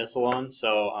methylprednisolone.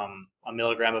 So a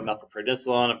milligram of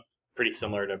methylprednisolone, pretty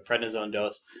similar to prednisone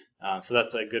dose. So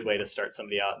that's a good way to start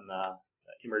somebody out in the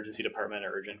emergency department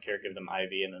or urgent care, give them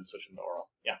IV and then switch them to oral.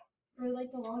 Yeah. For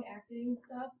like the long-acting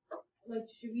stuff, like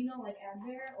should we know like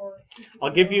Advair or?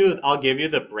 I'll give you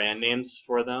the brand names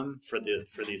for them for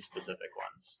these specific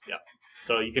ones. Yeah.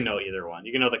 So you can know either one.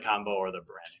 You can know the combo or the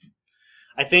brand name.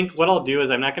 I think what I'll do is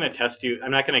I'm not going to test you.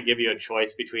 I'm not going to give you a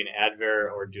choice between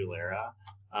Advair or Dulera.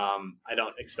 I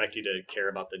don't expect you to care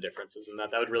about the differences in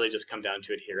that. That would really just come down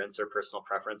to adherence or personal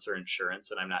preference or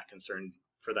insurance, and I'm not concerned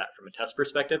for that from a test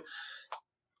perspective.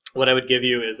 What I would give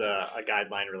you is a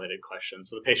guideline-related question.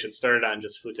 So the patient started on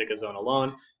just fluticasone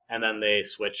alone, and then they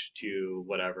switched to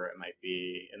whatever it might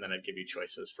be, and then I'd give you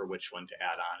choices for which one to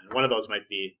add on. And one of those might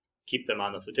be keep them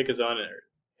on the fluticasone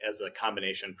as a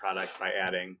combination product by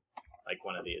adding like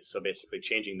one of these. So basically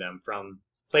changing them from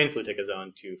plain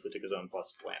fluticasone to fluticasone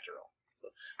plus galanterol. So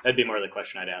that'd be more of the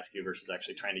question I'd ask you versus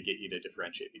actually trying to get you to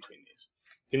differentiate between these.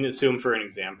 You can assume for an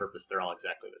exam purpose they're all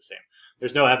exactly the same.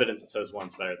 There's no evidence that says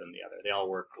one's better than the other. They all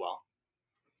work well.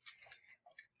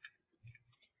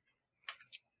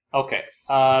 Okay,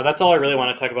 that's all I really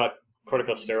want to talk about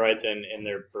corticosteroids and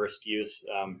their burst use.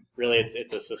 Really,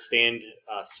 it's a sustained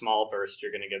small burst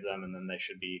you're going to give them, and then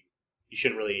you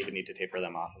shouldn't really even need to taper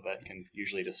them off of it. Can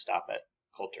usually just stop at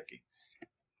cold turkey.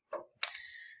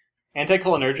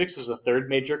 Anticholinergics is the third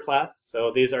major class.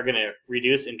 So these are going to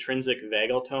reduce intrinsic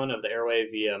vagal tone of the airway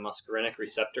via muscarinic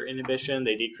receptor inhibition.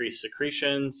 They decrease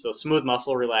secretions. So smooth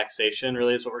muscle relaxation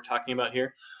really is what we're talking about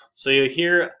here. So you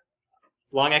hear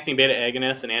long-acting beta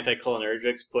agonists and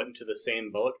anticholinergics put into the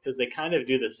same boat because they kind of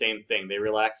do the same thing. They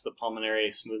relax the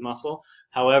pulmonary smooth muscle.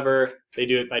 However, they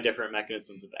do it by different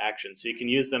mechanisms of action. So you can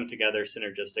use them together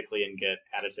synergistically and get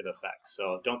additive effects.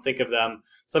 So don't think of them,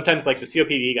 sometimes like the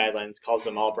COPD guidelines calls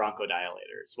them all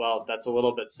bronchodilators. Well, that's a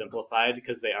little bit simplified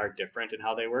because they are different in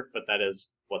how they work, but that is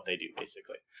what they do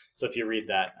basically. So if you read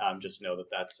that, just know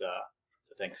that that's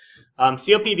thing.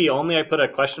 COPD only, I put a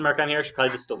question mark on here. I should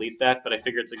probably just delete that, but I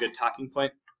figure it's a good talking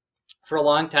point. For a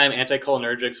long time,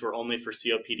 anticholinergics were only for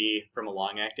COPD from a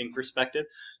long-acting perspective.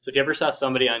 So if you ever saw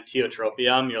somebody on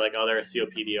tiotropium, you're like, oh, they're a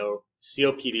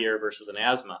COPDer versus an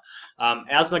asthma.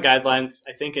 Asthma guidelines,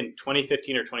 I think in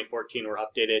 2015 or 2014, were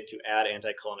updated to add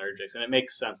anticholinergics, and it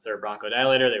makes sense. They're a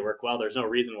bronchodilator, they work well. There's no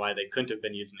reason why they couldn't have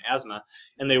been used in asthma,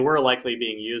 and they were likely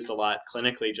being used a lot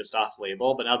clinically just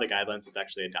off-label, but now the guidelines have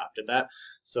actually adopted that.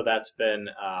 So that's been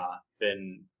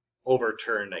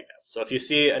overturned, I guess. So if you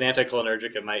see an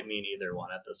anticholinergic, it might mean either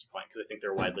one at this point, because I think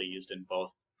they're widely used in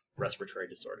both respiratory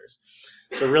disorders.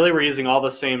 So really we're using all the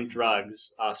same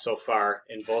drugs so far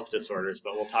in both disorders,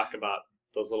 but we'll talk about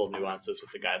those little nuances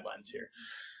with the guidelines here.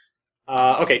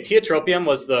 Okay, tiotropium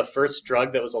was the first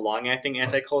drug that was a long-acting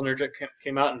anticholinergic,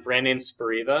 came out in brand name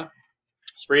Spiriva.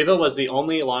 Spiriva was the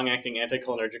only long-acting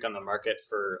anticholinergic on the market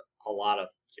for a lot of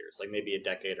years, like maybe a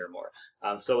decade or more.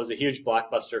 So it was a huge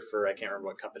blockbuster for, I can't remember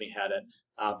what company had it.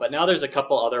 But now there's a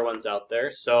couple other ones out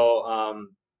there. So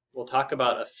we'll talk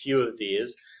about a few of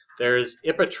these. There's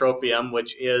ipratropium,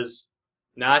 which is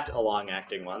not a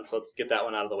long-acting one. So let's get that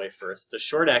one out of the way first. It's a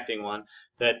short-acting one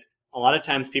that a lot of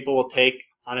times people will take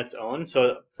on its own.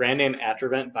 So brand name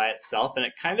Atrovent by itself, and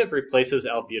it kind of replaces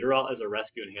albuterol as a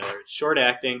rescue inhaler. It's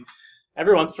short-acting.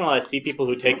 Every once in a while I see people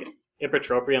who take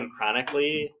ipratropium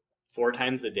chronically 4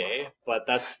 times a day, but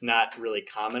that's not really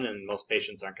common, and most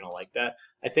patients aren't going to like that.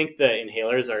 I think the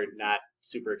inhalers are not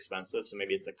super expensive, so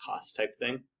maybe it's a cost type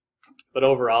thing. But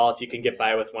overall, if you can get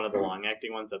by with one of the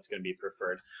long-acting ones, that's going to be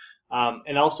preferred.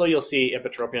 And also you'll see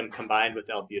ipratropium combined with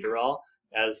albuterol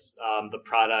as the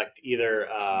product either,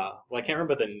 well, I can't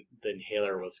remember the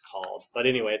inhaler was called, but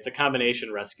anyway, it's a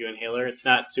combination rescue inhaler. It's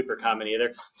not super common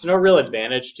either. So no real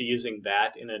advantage to using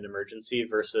that in an emergency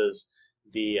versus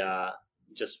the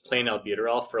just plain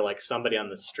albuterol for like somebody on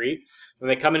the street. When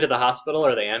they come into the hospital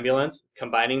or the ambulance,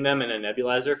 combining them in a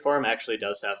nebulizer form actually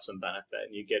does have some benefit.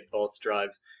 And you get both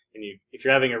drugs, and if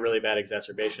you're having a really bad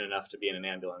exacerbation enough to be in an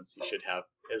ambulance, you should have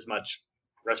as much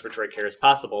respiratory care as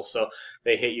possible. So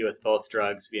they hit you with both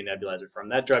drugs via nebulizer form.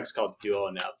 That drug's called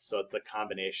DuoNeb, so it's a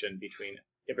combination between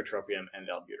ipratropium and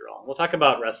albuterol. We'll talk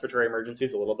about respiratory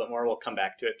emergencies a little bit more. We'll come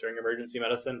back to it during emergency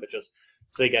medicine, but just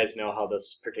so you guys know how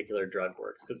this particular drug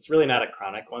works, because it's really not a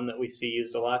chronic one that we see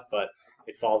used a lot, but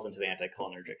it falls into the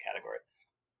anticholinergic category.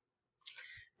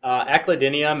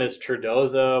 Aclidinium is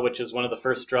Tridoza, which is one of the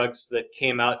first drugs that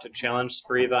came out to challenge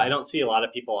Spiriva. I don't see a lot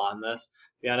of people on this,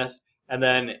 to be honest. And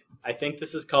then I think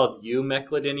this is called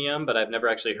umeclidinium, but I've never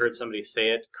actually heard somebody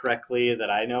say it correctly that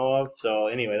I know of. So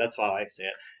anyway, that's how I say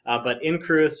it. But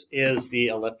Incrus is the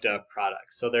Ellipta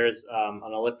product. So there's an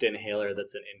Ellipta inhaler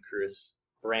that's an Incrus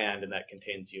brand, and that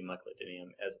contains umeclidinium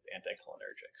as its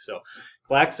anticholinergic. So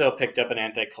Glaxo picked up an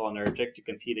anticholinergic to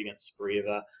compete against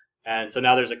Spiriva. And so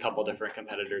now there's a couple different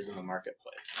competitors in the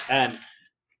marketplace. And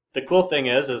the cool thing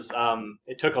is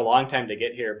it took a long time to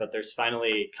get here, but there's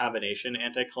finally combination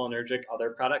anticholinergic other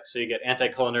products. So you get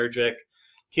anticholinergic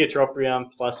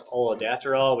tiotropium plus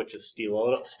olodaterol, which is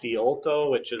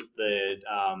Stiolto, which is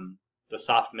the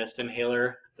soft mist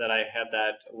inhaler that I had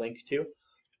that link to.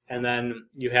 And then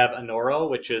you have Anoro,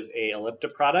 which is a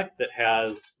Ellipta product that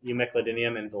has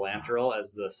umeclidinium and vilanterol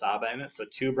as the SABA in it, so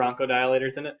 2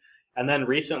 bronchodilators in it. And then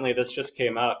recently, this just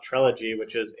came out, Trelegy,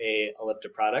 which is a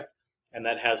Ellipta product, and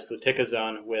that has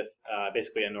fluticasone with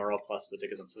basically Anoro plus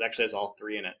fluticasone. So it actually has all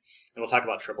 3 in it. And we'll talk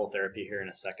about triple therapy here in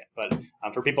a second. But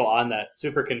for people on that,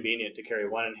 super convenient to carry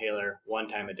 1 inhaler 1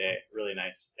 time a day. Really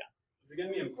nice. Yeah. Is it going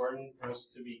to be important for us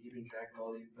to be keeping track of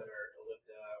all these that are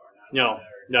Ellipta or not?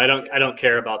 No, I don't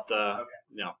care about the. Okay.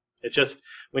 No, it's just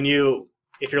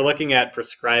if you're looking at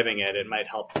prescribing it, it might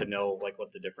help to know like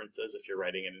what the difference is if you're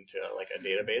writing it into like a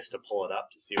database to pull it up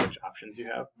to see which options you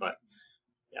have. But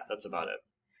yeah, that's about it.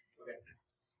 Okay.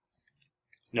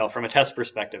 No, from a test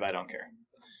perspective, I don't care.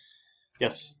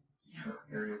 Yes. I'm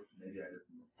curious, maybe I just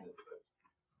missed it, but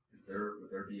would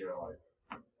there be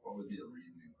what would be the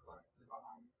reasoning clinically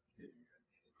behind giving a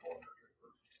cholinergic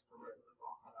versus a regular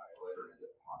bronchodilator? Is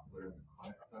it popular in the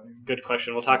clinic setting? Good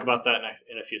question. We'll talk about that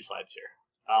in a few slides here.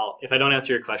 If I don't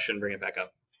answer your question, bring it back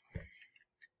up.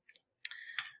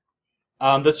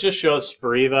 This just shows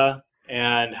Spiriva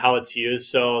and how it's used.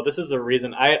 So this is the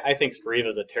reason I think Spiriva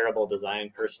is a terrible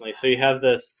design personally. So you have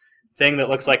this thing that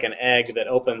looks like an egg that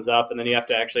opens up, and then you have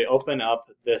to actually open up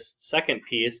this second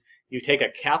piece. You take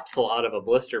a capsule out of a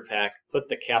blister pack, put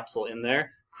the capsule in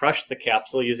there, crush the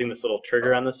capsule using this little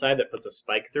trigger on the side that puts a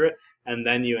spike through it, and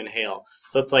then you inhale.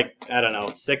 So it's like, I don't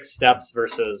know, 6 steps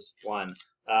versus 1.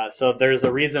 So there's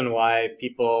a reason why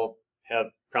people have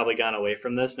probably gone away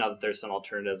from this now that there's some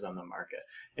alternatives on the market.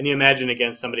 And you imagine,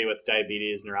 again, somebody with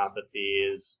diabetes,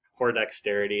 neuropathies, poor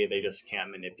dexterity. They just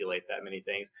can't manipulate that many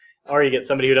things. Or you get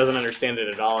somebody who doesn't understand it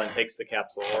at all and takes the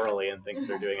capsule orally and thinks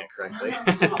they're doing it correctly.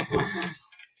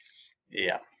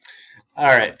 Yeah. All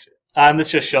right.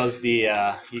 This just shows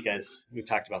the, you guys, we've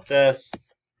talked about this.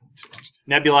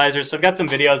 Nebulizers. So I've got some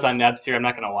videos on nebs here. I'm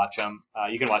not going to watch them.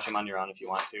 You can watch them on your own if you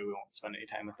want to. We won't spend any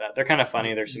time with that. They're kind of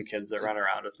funny. There's some kids that run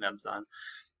around with nebs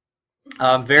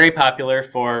on. Very popular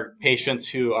for patients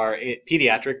who are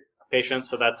pediatric patients.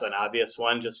 So that's an obvious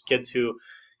one. Just kids who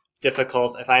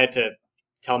difficult. If I had to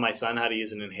tell my son how to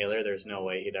use an inhaler, there's no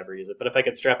way he'd ever use it. But if I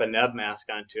could strap a neb mask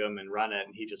onto him and run it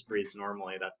and he just breathes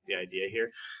normally, that's the idea here.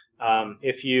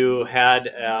 If you had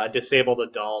a disabled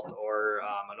adult or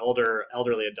an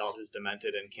elderly adult who's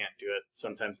demented and can't do it,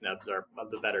 sometimes nebs are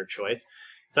the better choice.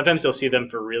 Sometimes you'll see them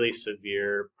for really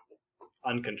severe,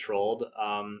 uncontrolled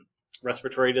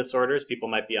respiratory disorders. People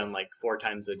might be on like 4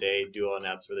 times a day duo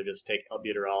nebs where they just take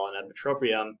albuterol and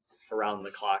ipratropium around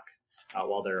the clock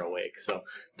while they're awake. So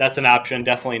that's an option.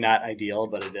 Definitely not ideal,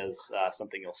 but it is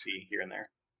something you'll see here and there.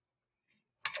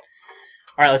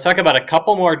 All right, let's talk about a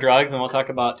couple more drugs, and we'll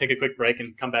take a quick break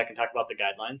and come back and talk about the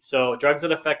guidelines. So drugs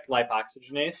that affect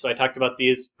lipoxygenase. So I talked about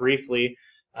these briefly,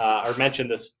 or mentioned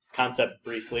this concept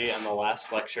briefly in the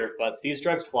last lecture, but these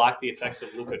drugs block the effects of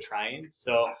leukotrienes.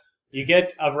 So you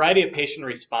get a variety of patient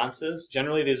responses.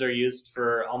 Generally, these are used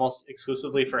for almost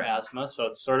exclusively for asthma, so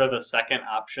it's sort of a second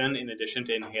option in addition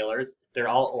to inhalers. They're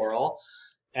all oral,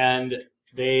 and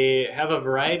they have a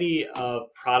variety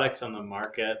of products on the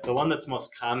market. The one that's most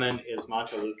common is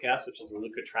montelukast, which is a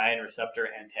leukotriene receptor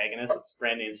antagonist. Its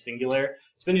brand name is Singular.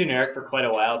 It's been generic for quite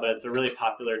a while, but it's a really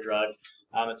popular drug.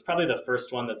 It's probably the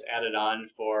first one that's added on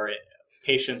for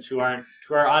patients who are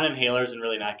on inhalers and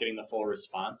really not getting the full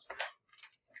response.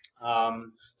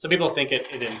 Some people think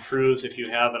it improves if you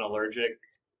have an allergic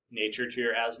nature to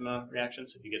your asthma reaction.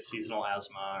 So if you get seasonal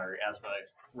asthma or asthma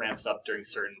ramps up during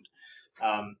certain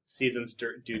seasons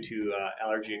due to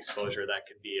allergy exposure, that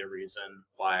could be a reason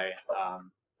why,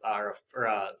 a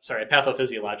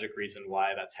pathophysiologic reason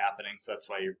why that's happening. So that's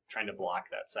why you're trying to block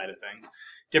that side of things.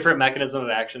 Different mechanism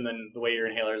of action than the way your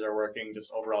inhalers are working,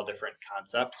 just overall different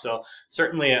concept. So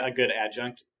certainly a good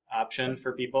adjunct option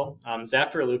for people.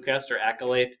 Zafirlukast or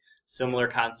Accolate, similar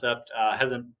concept.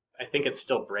 I think it's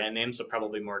still brand name, so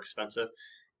probably more expensive.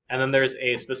 And then there's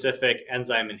a specific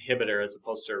enzyme inhibitor as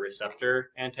opposed to a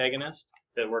receptor antagonist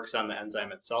that works on the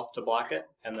enzyme itself to block it.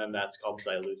 And then that's called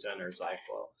Xyluten or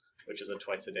Zyflo, which is a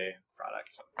twice-a-day product.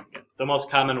 So, yeah, the most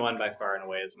common one by far and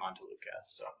away is montelukast.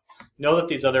 So know that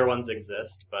these other ones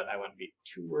exist, but I wouldn't be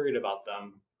too worried about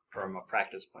them from a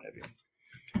practice point of view.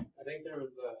 I think there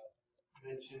was a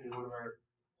mention in one of our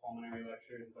pulmonary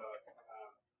lectures about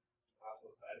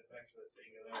possible side effects with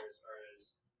Singular as far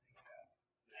as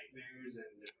nightmares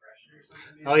and depression or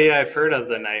something. Oh yeah, I've heard of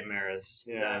the nightmares.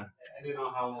 Yeah. I didn't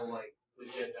know how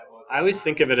legit that was. I always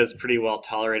think of it as pretty well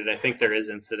tolerated. I think there is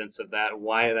incidence of that.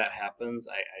 Why that happens,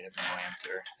 I have no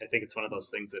answer. I think it's one of those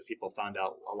things that people found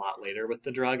out a lot later with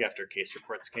the drug after case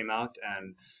reports came out,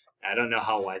 and I don't know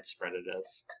how widespread it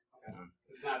is. Okay.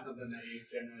 It's not something that you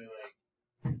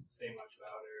generally say much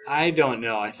about, or I don't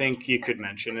know. I think you could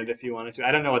mention it if you wanted to.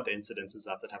 I don't know what the incidence is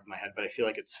off the top of my head, but I feel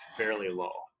like it's fairly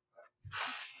low.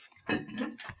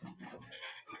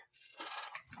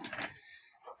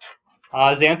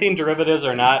 Xanthine derivatives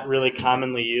are not really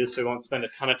commonly used, so we won't spend a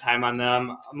ton of time on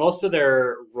them. Most of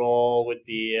their role would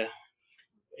be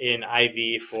in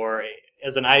IV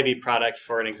as an IV product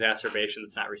for an exacerbation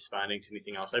that's not responding to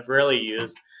anything else. I've rarely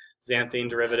used xanthine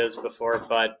derivatives before,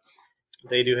 but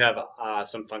they do have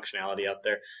some functionality out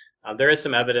there. There is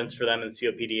some evidence for them in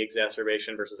COPD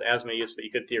exacerbation versus asthma use, but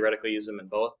you could theoretically use them in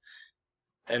both.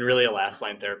 And really a last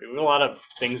line therapy. We have a lot of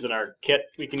things in our kit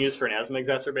we can use for an asthma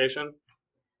exacerbation,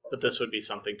 but this would be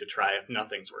something to try if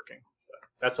nothing's working. But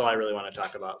that's all I really want to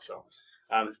talk about. So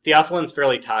theophylline's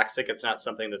fairly toxic. It's not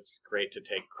something that's great to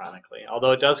take chronically,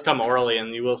 although it does come orally,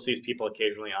 and you will see people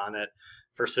occasionally on it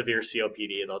for severe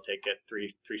COPD. They'll take it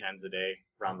three times a day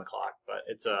around the clock, but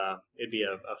it'd be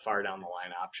a far down the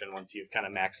line option once you've kind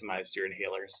of maximized your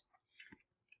inhalers.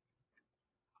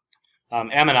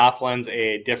 Aminophyline's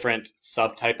a different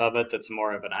subtype of it that's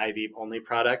more of an IV only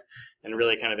product and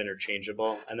really kind of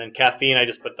interchangeable. And then caffeine I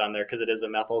just put down there because it is a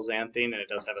methylxanthine and it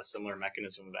does have a similar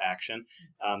mechanism of action.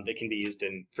 They can be used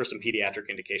for some pediatric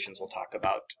indications we'll talk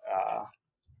about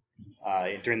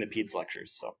during the peds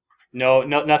lectures. So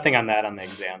nothing on that on the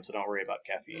exam, so don't worry about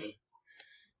caffeine.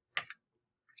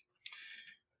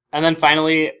 And then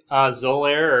finally,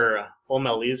 Xolair or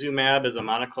omalizumab is a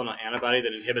monoclonal antibody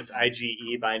that inhibits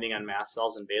IgE binding on mast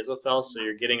cells and basophils, so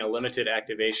you're getting a limited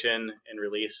activation and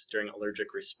release during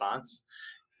allergic response.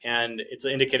 and it's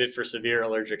indicated for severe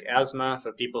allergic asthma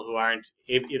for people who aren't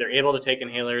either able to take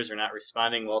inhalers or not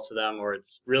responding well to them, or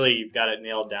it's really you've got it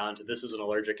nailed down to this is an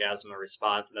allergic asthma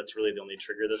response, and that's really the only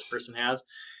trigger this person has.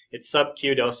 It's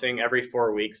sub-Q dosing every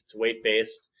 4 weeks. It's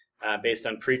weight-based, based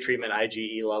on pre-treatment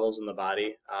IgE levels in the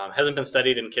body. Hasn't been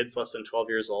studied in kids less than 12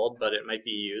 years old, but it might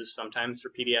be used sometimes for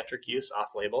pediatric use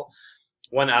off-label.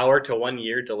 1 hour to 1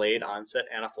 year delayed onset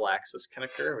anaphylaxis can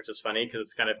occur, which is funny because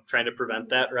it's kind of trying to prevent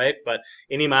that, right? But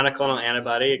any monoclonal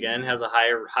antibody, again, has a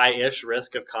high-ish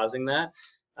risk of causing that.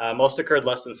 Most occurred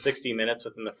less than 60 minutes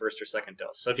within the first or second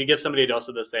dose. So if you give somebody a dose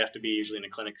of this, they have to be usually in a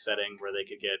clinic setting where they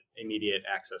could get immediate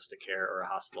access to care, or a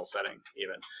hospital setting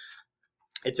even.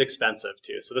 It's expensive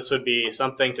too. So this would be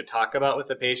something to talk about with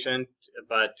the patient,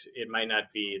 but it might not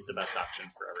be the best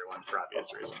option for everyone for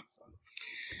obvious reasons. So.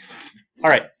 All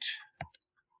right.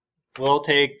 We'll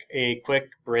take a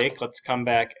quick break. Let's come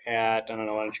back at, I don't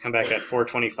know, why don't you come back at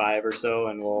 4:25 or so,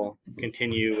 and we'll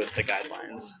continue with the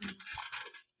guidelines.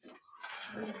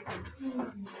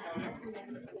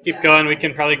 Keep going. We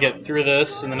can probably get through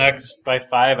this in the next by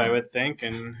 5, I would think,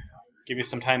 and give you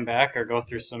some time back or go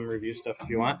through some review stuff if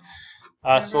you want.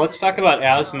 So let's talk about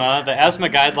asthma. The asthma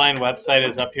guideline website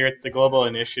is up here. It's the Global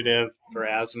Initiative for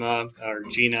Asthma, or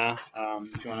GINA,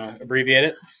 if you want to abbreviate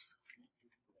it.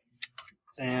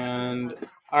 And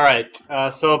all right,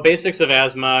 so basics of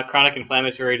asthma: chronic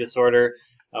inflammatory disorder,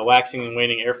 waxing and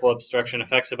waning airflow obstruction,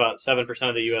 affects about 7%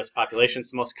 of the U.S. population. It's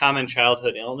the most common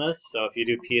childhood illness. So if you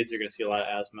do peds, you're going to see a lot of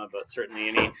asthma, but certainly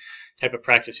any type of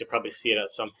practice, you'll probably see it at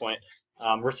some point.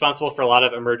 Responsible for a lot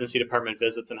of emergency department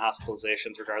visits and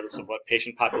hospitalizations, regardless of what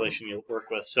patient population you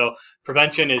work with. So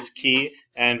prevention is key,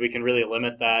 and we can really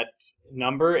limit that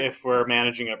number if we're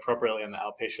managing it appropriately on the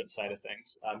outpatient side of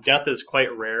things. Death is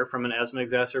quite rare from an asthma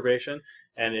exacerbation,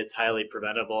 and it's highly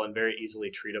preventable and very easily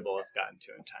treatable if gotten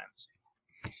to in time.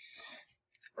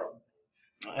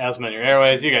 Asthma in your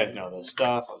airways, you guys know this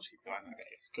stuff. I'll just keep going. Okay.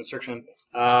 Constriction.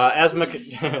 Asthma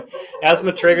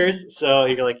triggers. So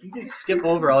you're like, you just skip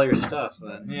over all your stuff.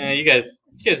 But yeah, you guys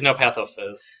know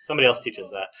pathophys. Somebody else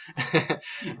teaches that.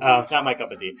 Not my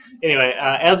cup of tea. Anyway,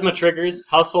 asthma triggers.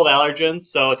 Household allergens.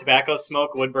 So tobacco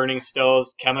smoke, wood burning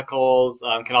stoves, chemicals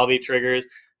can all be triggers.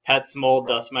 Pets, mold,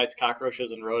 dust mites,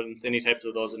 cockroaches, and rodents, any types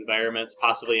of those environments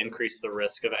possibly increase the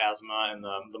risk of asthma, and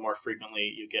the more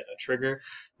frequently you get a trigger.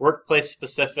 Workplace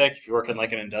specific, if you work in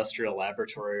like an industrial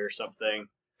laboratory or something,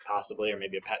 possibly, or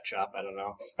maybe a pet shop, I don't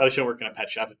know. Probably shouldn't work in a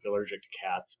pet shop if you're allergic to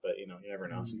cats, but you never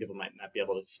know. Some people might not be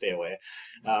able to stay away.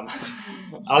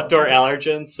 Outdoor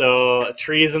allergens, so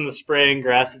trees in the spring,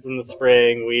 grasses in the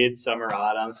spring, weeds summer,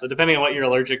 autumn. So depending on what you're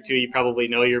allergic to, you probably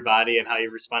know your body and how you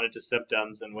responded to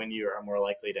symptoms and when you are more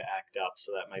likely to act up,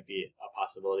 so that might be a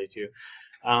possibility too.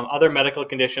 Other medical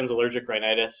conditions, allergic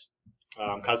rhinitis,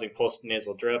 causing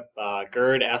post-nasal drip.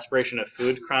 GERD, aspiration of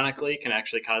food chronically, can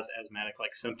actually cause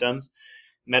asthmatic-like symptoms.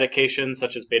 Medications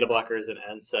such as beta blockers and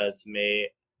NSAIDs may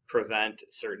prevent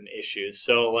certain issues.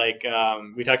 So like I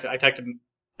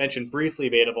mentioned briefly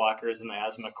beta blockers and the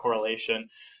asthma correlation.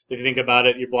 So if you think about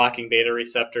it, you're blocking beta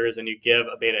receptors and you give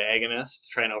a beta agonist to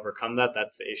try and overcome that.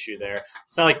 That's the issue there.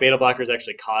 It's not like beta blockers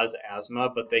actually cause asthma,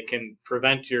 but they can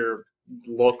prevent your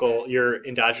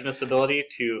endogenous ability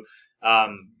to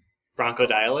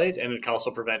bronchodilate, and it can also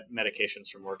prevent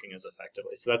medications from working as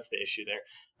effectively. So that's the issue there.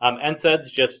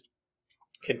 NSAIDs just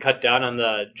can cut down on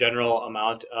the general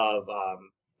amount of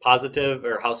positive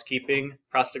or housekeeping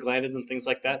prostaglandins and things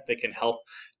like that. They can help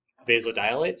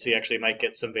vasodilate, so you actually might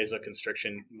get some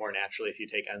vasoconstriction more naturally if you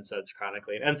take NSAIDs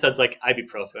chronically. And NSAIDs like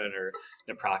ibuprofen or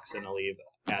naproxen, Aleve,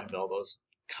 Advil, those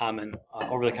common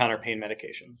over-the-counter pain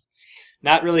medications.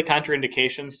 Not really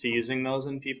contraindications to using those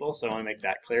in people, so I want to make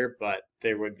that clear, but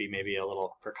there would be maybe a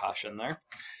little precaution there.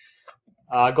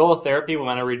 Goal of therapy, we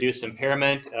want to reduce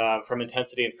impairment from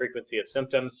intensity and frequency of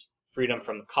symptoms, freedom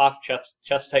from cough,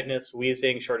 chest tightness,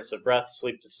 wheezing, shortness of breath,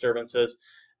 sleep disturbances.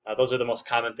 Those are the most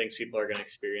common things people are going to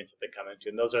experience if they come into,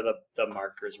 and those are the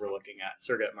markers we're looking at,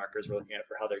 surrogate markers we're looking at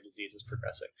for how their disease is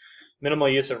progressing. Minimal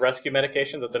use of rescue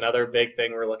medications, that's another big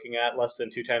thing we're looking at. Less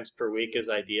than 2 times per week is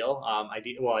ideal.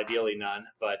 Well, ideally none,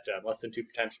 but less than 2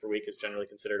 times per week is generally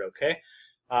considered okay.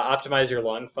 Optimize your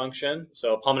lung function,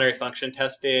 so pulmonary function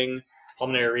testing,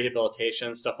 pulmonary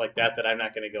rehabilitation, stuff like that I'm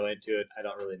not going to go into. I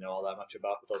don't really know all that much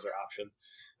about, but those are options.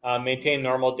 Maintain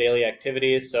normal daily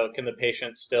activities. So can the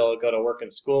patient still go to work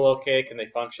and school okay? Can they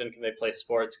function? Can they play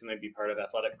sports? Can they be part of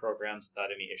athletic programs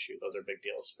without any issue? Those are big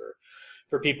deals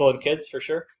for people and kids for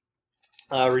sure.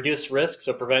 Reduce risk,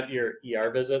 so prevent your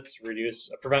ER visits,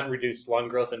 prevent reduced lung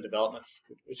growth and development,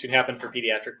 which can happen for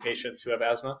pediatric patients who have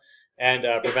asthma, and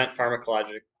prevent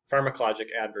pharmacologic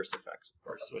adverse effects, of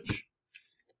course, which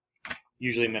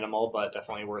usually minimal, but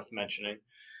definitely worth mentioning.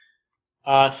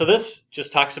 So this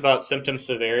just talks about symptom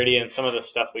severity and some of the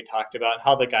stuff we talked about,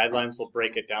 how the guidelines will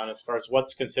break it down as far as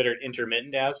what's considered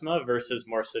intermittent asthma versus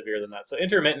more severe than that. So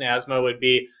intermittent asthma would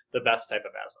be the best type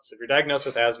of asthma. So if you're diagnosed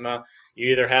with asthma,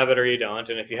 you either have it or you don't.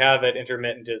 And if you have it,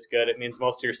 intermittent is good. It means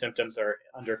most of your symptoms are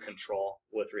under control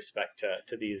with respect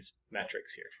to these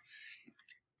metrics here.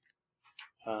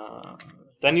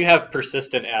 Then you have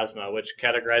persistent asthma, which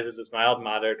categorizes as mild,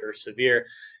 moderate, or severe.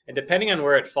 And depending on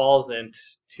where it falls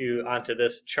onto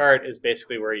this chart is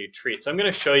basically where you treat. So I'm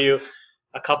going to show you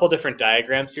a couple different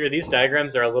diagrams here. These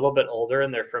diagrams are a little bit older,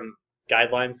 and they're from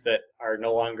guidelines that are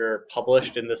no longer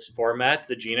published in this format.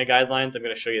 The GINA guidelines, I'm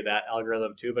going to show you that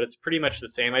algorithm too, but it's pretty much the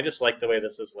same. I just like the way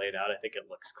this is laid out. I think it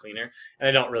looks cleaner, and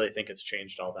I don't really think it's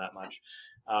changed all that much.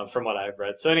 From what I've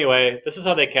read. So anyway, this is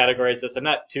how they categorize this. I'm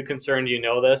not too concerned you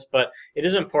know this, but it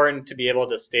is important to be able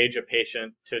to stage a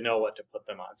patient to know what to put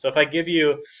them on. So if I give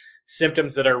you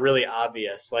symptoms that are really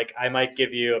obvious, like I might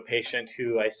give you a patient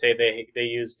who I say they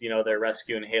use their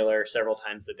rescue inhaler several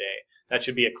times a day. That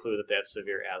should be a clue that they have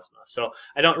severe asthma. So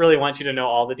I don't really want you to know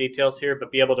all the details here,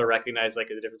 but be able to recognize like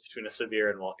the difference between a severe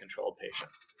and well-controlled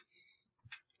patient.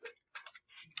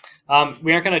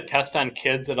 We aren't going to test on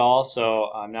kids at all,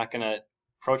 so I'm not going to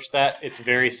approach that. It's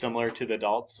very similar to the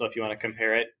adults, so if you want to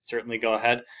compare it, certainly go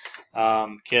ahead.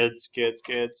 Kids,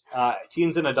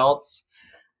 teens and adults.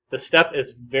 The step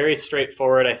is very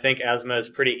straightforward. I think asthma is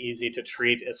pretty easy to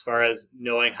treat as far as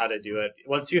knowing how to do it.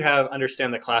 Once you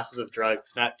understand the classes of drugs,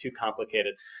 it's not too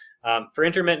complicated. For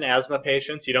intermittent asthma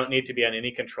patients, you don't need to be on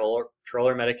any control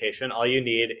or medication. All you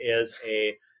need is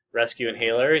a rescue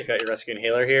inhaler. You've got your rescue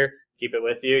inhaler here. Keep it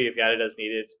with you. You've got it as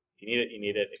needed. If you need it, you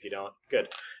need it. If you don't, good.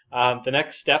 The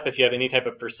next step, if you have any type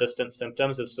of persistent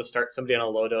symptoms, is to start somebody on a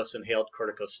low-dose inhaled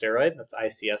corticosteroid. That's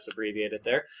ICS abbreviated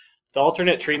there. The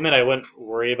alternate treatment, I wouldn't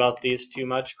worry about these too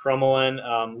much. Cromolyn,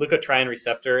 leukotriene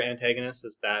receptor antagonist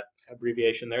is that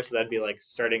abbreviation there, so that'd be like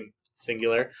starting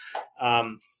singular.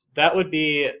 That would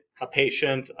be a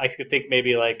patient, I could think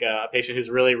maybe like a patient who's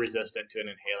really resistant to an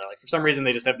inhaler. Like for some reason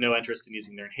they just have no interest in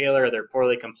using their inhaler, they're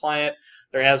poorly compliant,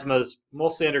 their asthma is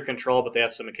mostly under control, but they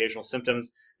have some occasional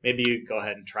symptoms. Maybe you go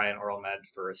ahead and try an oral med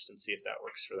first and see if that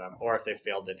works for them. Or if they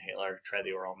failed the inhaler, try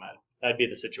the oral med. That'd be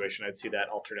the situation. I'd see that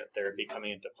alternate therapy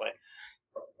coming into play.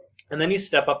 And then you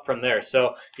step up from there.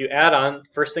 So you add on,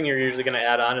 first thing you're usually going to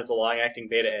add on is a long-acting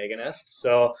beta agonist.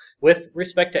 So with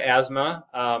respect to asthma,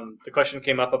 the question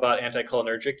came up about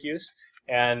anticholinergic use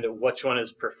and which one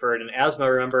is preferred. In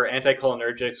asthma, remember,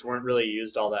 anticholinergics weren't really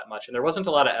used all that much, and there wasn't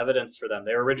a lot of evidence for them.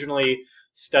 They were originally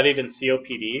studied in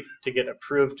COPD to get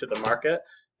approved to the market,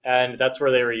 and that's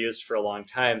where they were used for a long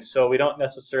time. So we don't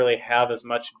necessarily have as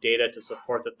much data to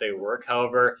support that they work.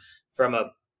 However, from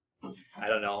a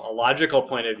logical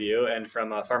point of view and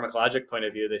from a pharmacologic point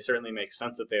of view, they certainly make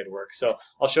sense that they'd work. So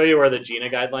I'll show you where the GINA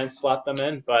guidelines slot them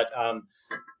in, but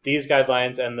these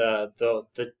guidelines and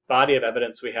the body of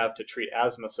evidence we have to treat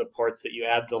asthma supports that you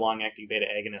add the long-acting beta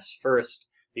agonist first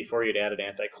before you'd add an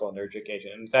anticholinergic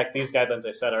agent. In fact, these guidelines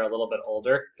I said are a little bit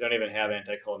older. They don't even have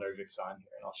anticholinergics on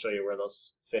here, and I'll show you where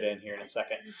those fit in here in a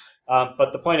second.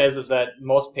 But the point is that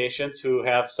most patients who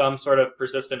have some sort of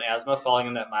persistent asthma falling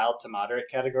in that mild to moderate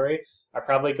category are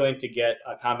probably going to get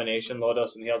a combination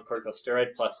low-dose inhaled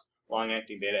corticosteroid plus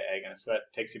long-acting beta agonist. So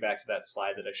that takes you back to that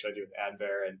slide that I showed you with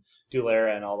Advair and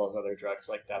Dulera and all those other drugs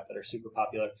like that that are super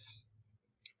popular.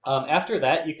 After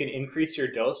that, you can increase your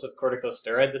dose of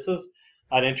corticosteroid. This is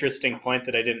an interesting point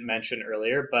that I didn't mention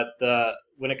earlier, but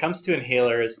when it comes to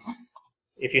inhalers,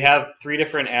 if you have 3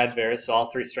 different Advairs, so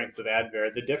all 3 strengths of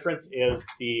Advair, the difference is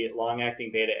the long-acting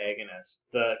beta agonist.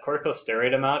 The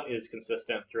corticosteroid amount is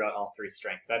consistent throughout all 3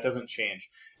 strengths. That doesn't change.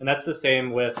 And that's the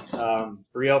same with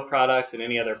Brio products and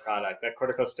any other product. That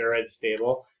corticosteroid is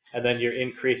stable, and then you're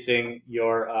increasing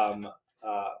your,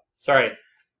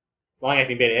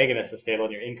 long-acting beta agonist is stable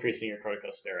and you're increasing your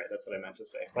corticosteroid. That's what I meant to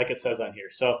say, like it says on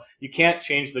here. So you can't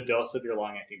change the dose of your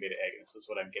long-acting beta agonist is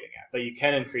what I'm getting at, but you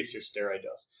can increase your steroid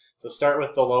dose. So start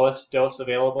with the lowest dose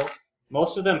available.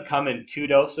 Most of them come in 2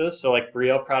 doses, so like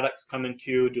Brio products come in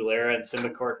 2, Dulera and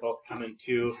Symbicort both come in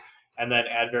 2, and then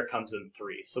Advair comes in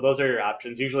 3. So those are your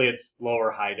options. Usually it's low or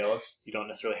high dose. You don't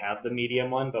necessarily have the medium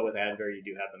one, but with Advair you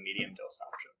do have a medium dose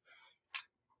option.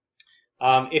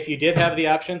 If you did have the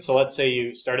option, so let's say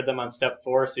you started them on step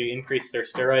 4, so you increase their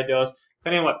steroid dose,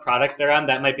 depending on what product they're on,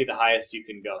 that might be the highest you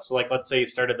can go. So like let's say you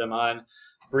started them on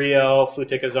Brio,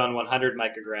 fluticasone 100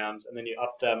 micrograms, and then you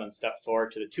up them in step 4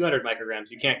 to the 200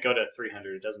 micrograms. You can't go to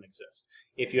 300, it doesn't exist.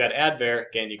 If you had Advair,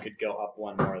 again, you could go up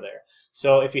one more there.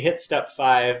 So if you hit step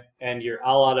 5 and you're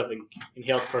all out of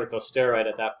inhaled corticosteroid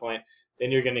at that point,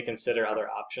 then you're going to consider other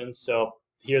options. So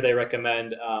here they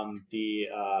recommend the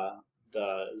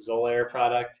Xolair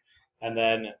product, and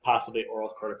then possibly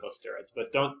oral corticosteroids.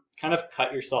 But don't kind of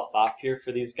cut yourself off here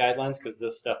for these guidelines, because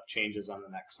this stuff changes on the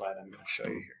next slide I'm going to show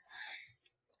you here.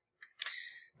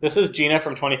 This is Gina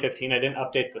from 2015. I didn't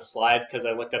update the slide because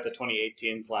I looked at the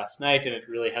 2018s last night, and it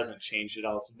really hasn't changed at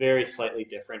all. It's very slightly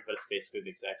different, but it's basically the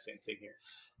exact same thing here.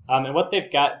 And what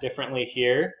they've got differently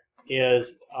here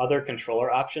is other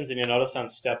controller options, and you'll notice on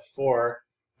step 4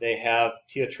 they have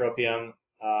tiotropium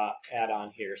add-on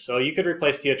here. So you could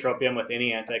replace tiotropium with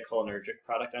any anticholinergic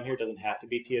product on here. It doesn't have to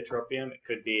be tiotropium. It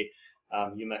could be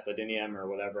umeclidinium or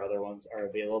whatever other ones are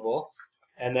available.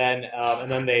 And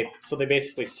then they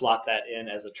basically slot that in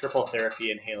as a triple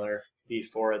therapy inhaler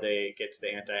before they get to the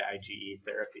anti-IgE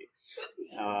therapy.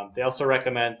 They also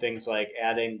recommend things like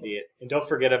adding and don't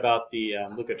forget about the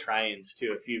leukotrienes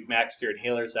too. If you've maxed your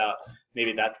inhalers out,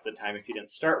 maybe that's the time. If you didn't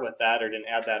start with that or didn't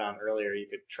add that on earlier, you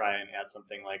could try and add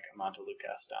something like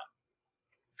montelukast on.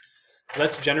 So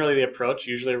that's generally the approach.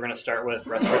 Usually we're going to start with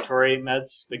respiratory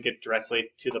meds that get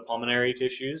directly to the pulmonary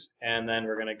tissues, and then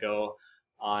we're going to go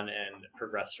on and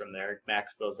progress from there,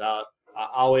 max those out.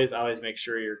 Always make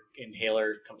sure your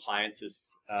inhaler compliance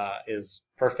is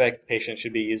perfect. The patient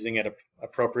should be using it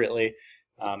appropriately.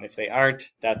 If they aren't,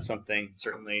 that's something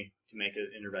certainly to make an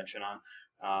intervention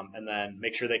on. And then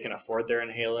make sure they can afford their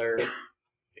inhaler. If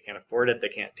they can't afford it, they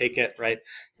can't take it, right?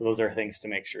 So those are things to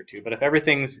make sure too. But if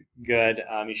everything's good,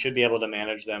 you should be able to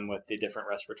manage them with the different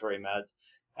respiratory meds.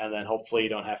 And then hopefully you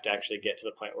don't have to actually get to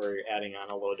the point where you're adding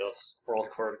on a low-dose oral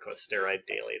corticosteroid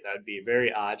daily. That would be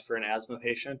very odd for an asthma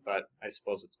patient, but I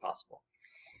suppose it's possible.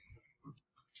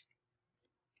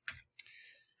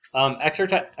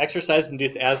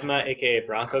 Exercise-induced asthma, aka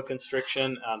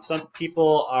bronchoconstriction. Some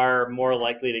people are more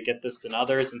likely to get this than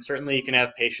others, and certainly you can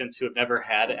have patients who have never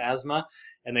had asthma,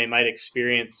 and they might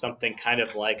experience something kind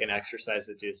of like an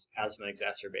exercise-induced asthma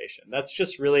exacerbation. That's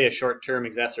just really a short-term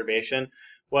exacerbation.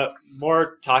 What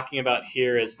we're talking about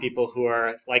here is people who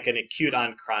are like an acute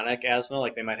on chronic asthma,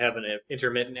 like they might have an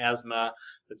intermittent asthma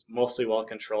that's mostly well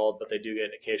controlled, but they do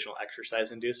get occasional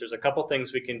exercise-induced. There's a couple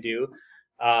things we can do.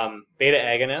 Beta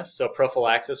agonists, so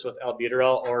prophylaxis with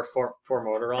albuterol or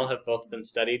formoterol have both been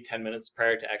studied 10 minutes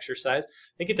prior to exercise.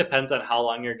 I think it depends on how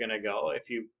long you're going to go. If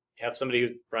you have somebody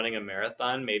who's running a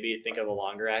marathon, maybe think of a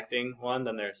longer acting one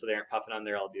so they aren't puffing on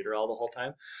their albuterol the whole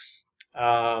time.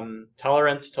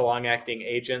 Tolerance to long acting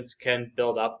agents can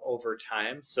build up over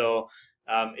time. So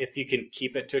if you can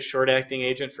keep it to a short acting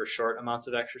agent for short amounts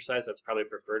of exercise, that's probably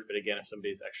preferred. But again, if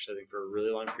somebody's exercising for a really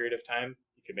long period of time,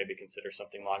 you could maybe consider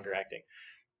something longer acting.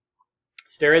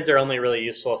 Steroids are only really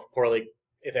useful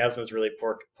if asthma is really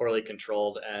poorly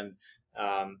controlled, and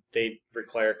they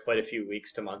require quite a few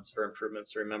weeks to months for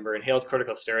improvements. Remember, inhaled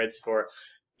corticosteroids for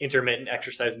intermittent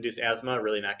exercise-induced asthma are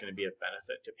really not going to be of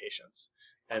benefit to patients.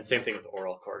 And same thing with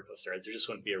oral corticosteroids. There just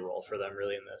wouldn't be a role for them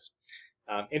really in this.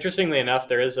 Interestingly enough,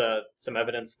 there is some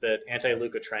evidence that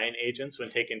anti-leukotriene agents, when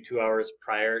taken 2 hours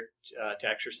prior to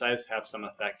exercise, have some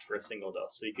effect for a single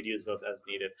dose. So you could use those as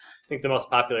needed. I think the most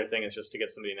popular thing is just to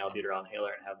get somebody an albuterol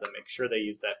inhaler and have them make sure they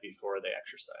use that before they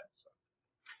exercise.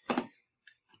 So,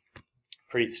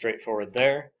 pretty straightforward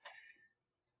there.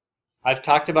 I've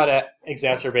talked about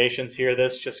exacerbations here.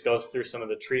 This just goes through some of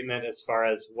the treatment as far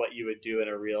as what you would do in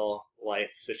a real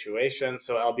life situation.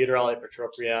 So albuterol,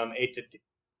 ipratropium,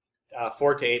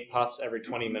 4 to 8 puffs every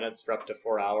 20 minutes for up to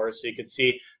 4 hours. So you could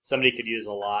see somebody could use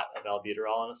a lot of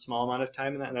albuterol in a small amount of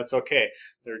time, and that's okay.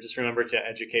 Just remember to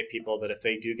educate people that if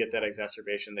they do get that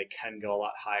exacerbation, they can go a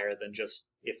lot higher than just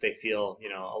if they feel,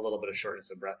 a little bit of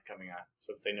shortness of breath coming on,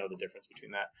 so that they know the difference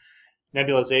between that.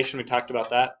 Nebulization, we talked about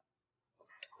that.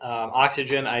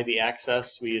 Oxygen, IV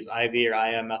access. We use IV or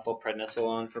IM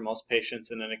methylprednisolone for most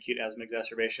patients in an acute asthma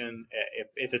exacerbation,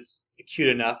 if it's acute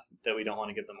enough that we don't want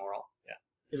to give them oral. Yeah.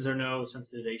 Is there no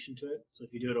sensitization to it? So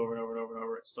if you do it over and over and over and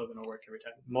over, it's still going to work every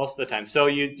time? Most of the time. So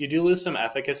you do lose some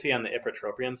efficacy on the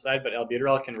ipratropium side, but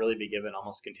albuterol can really be given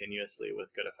almost continuously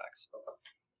with good effects.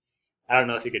 I don't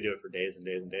know if you could do it for days and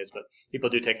days and days, but people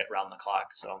do take it round the clock.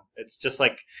 So it's just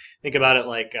like, think about it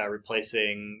like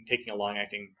taking a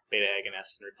long-acting beta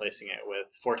agonist and replacing it with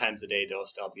 4 times a day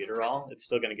dosed albuterol. It's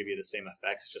still going to give you the same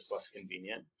effects, just less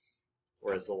convenient,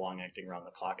 whereas the long-acting round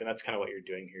the clock. And that's kind of what you're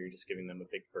doing here. You're just giving them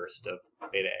a big burst of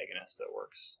beta agonist that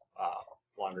works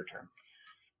longer term.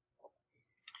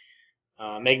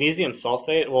 Magnesium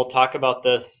sulfate, we'll talk about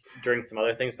this during some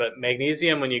other things, but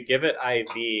magnesium, when you give it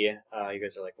IV, you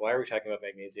guys are like, why are we talking about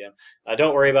magnesium?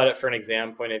 Don't worry about it for an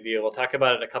exam point of view. We'll talk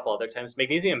about it a couple other times.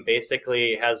 Magnesium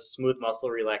basically has smooth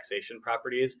muscle relaxation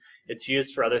properties. It's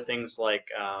used for other things like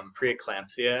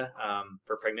preeclampsia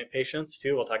for pregnant patients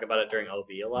too. We'll talk about it during OB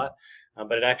a lot.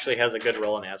 But it actually has a good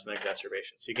role in asthma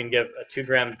exacerbation. So you can give a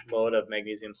 2-gram load of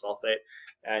magnesium sulfate,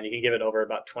 and you can give it over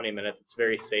about 20 minutes. It's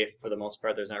very safe for the most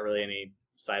part. There's not really any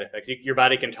side effects. Your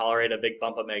body can tolerate a big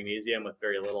bump of magnesium with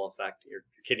very little effect. Your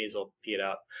kidneys will pee it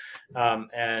out.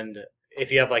 And if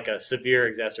you have like a severe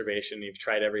exacerbation, you've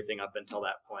tried everything up until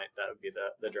that point, that would be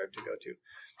the drug to go to.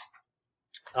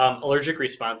 Allergic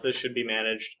responses should be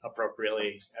managed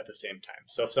appropriately at the same time.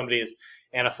 So if somebody is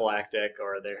anaphylactic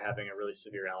or they're having a really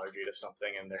severe allergy to something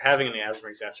and they're having an asthma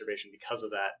exacerbation because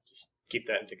of that, just keep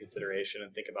that into consideration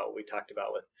and think about what we talked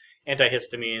about with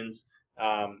antihistamines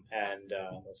and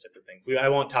those type of things. I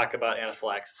won't talk about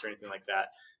anaphylaxis or anything like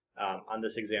that on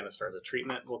this exam as far as the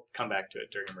treatment. We'll come back to it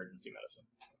during emergency medicine.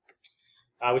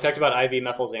 We talked about IV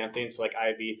methylxanthine, so like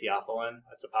IV theophylline.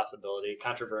 That's a possibility.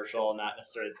 Controversial, not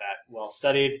necessarily that well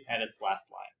studied, and it's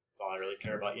last line. That's all I really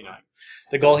care about,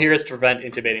 The goal here is to prevent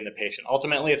intubating the patient.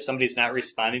 Ultimately, if somebody's not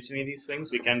responding to any of these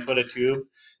things, we can put a tube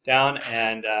down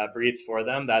and breathe for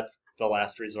them. That's the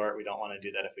last resort. We don't want to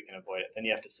do that if we can avoid it. Then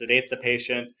you have to sedate the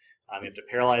patient. You have to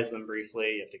paralyze them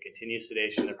briefly. You have to continue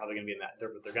sedation. They're probably going to be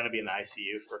they're going to be in the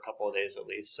ICU for a couple of days at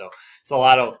least. So it's a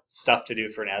lot of stuff to do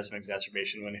for an asthma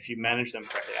exacerbation when if you manage them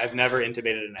correctly. I've never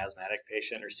intubated an asthmatic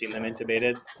patient or seen them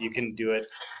intubated. You can do it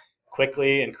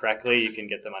quickly and correctly. You can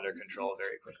get them under control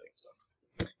very quickly.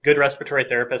 So good respiratory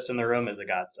therapist in the room is a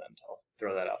godsend. I'll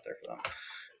throw that out there for them.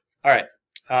 All right.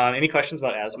 Any questions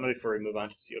about asthma before we move on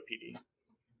to COPD?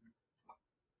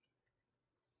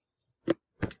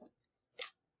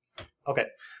 Okay,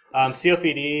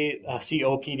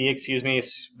 COPD, excuse me,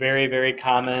 is very, very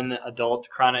common adult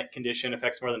chronic condition,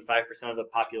 affects more than 5% of the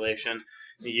population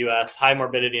in the U.S. High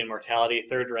morbidity and mortality,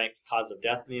 third-ranked cause of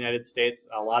death in the United States.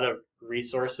 A lot of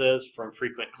resources from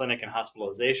frequent clinic and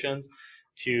hospitalizations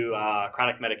to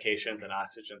chronic medications and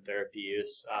oxygen therapy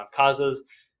use. Causes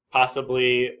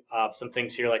possibly some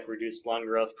things here like reduced lung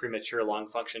growth, premature lung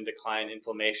function decline,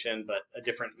 inflammation, but a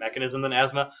different mechanism than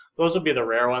asthma. Those would be the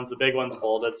rare ones. The big ones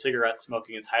bolded. Cigarette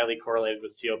smoking is highly correlated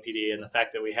with COPD, and the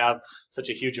fact that we have such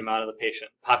a huge amount of the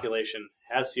patient population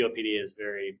has COPD is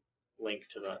very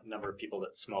linked to the number of people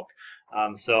that smoke.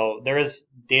 So there is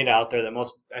data out there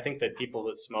that I think that people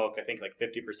that smoke, I think like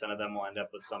 50% of them will end up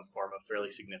with some form of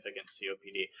fairly significant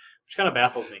COPD, which kind of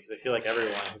baffles me because I feel like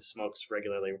everyone who smokes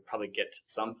regularly will probably get to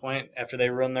some point after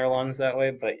they ruin their lungs that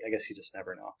way, but I guess you just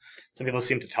never know. Some people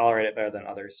seem to tolerate it better than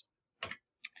others.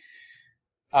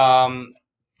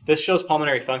 This shows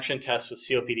pulmonary function tests with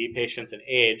COPD patients and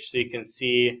age. So you can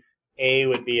see A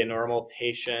would be a normal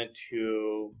patient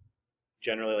who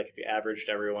generally, like if you averaged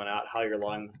everyone out, how your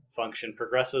lung function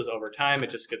progresses over time. It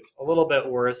just gets a little bit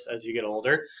worse as you get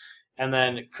older. And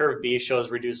then curve B shows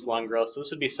reduced lung growth. So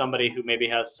this would be somebody who maybe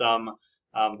has some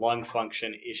lung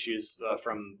function issues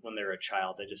from when they were a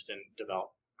child. They just didn't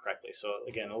develop correctly. So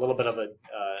again, a little bit of a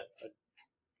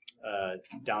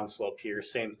downslope here,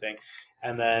 same thing.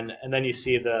 And then you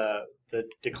see the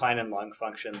decline in lung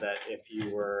function that if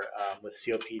you were with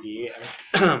COPD,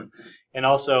 and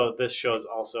also this shows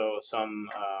also some.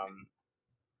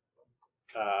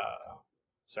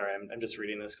 Sorry, I'm just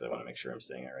reading this because I want to make sure I'm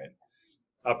saying it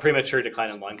right. Premature decline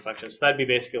in lung function. So that'd be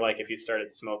basically like if you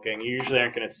started smoking. You usually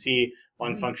aren't going to see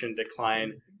lung function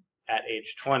decline at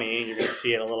age 20. You're going to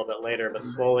see it a little bit later, but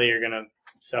slowly you're going to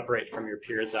separate from your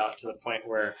peers out to the point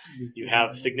where you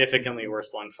have significantly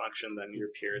worse lung function than your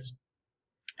peers.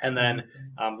 And then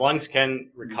lungs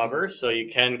can recover, so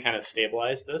you can kind of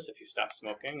stabilize this if you stop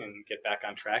smoking and get back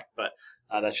on track, but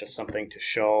that's just something to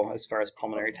show as far as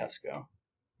pulmonary tests go.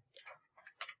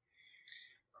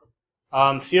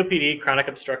 COPD, chronic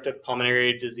obstructive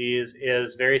pulmonary disease,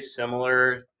 is very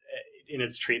similar in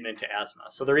its treatment to asthma.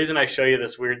 So the reason I show you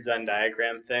this weird Venn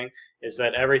diagram thing is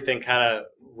that everything kind of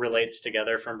relates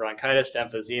together, from bronchitis to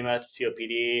emphysema to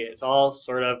COPD. It's all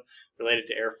sort of related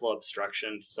to airflow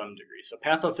obstruction to some degree. So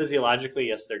pathophysiologically,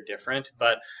 yes, they're different,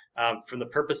 but from the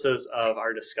purposes of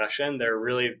our discussion, they're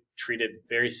really treated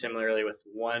very similarly with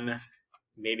one,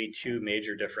 maybe two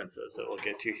major differences that we'll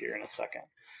get to here in a second.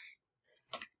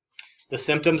 The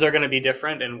symptoms are going to be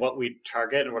different, and what we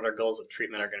target and what our goals of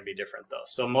treatment are going to be different though.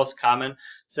 So most common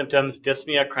symptoms: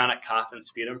 dyspnea, chronic cough and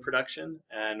sputum production,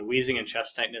 and wheezing and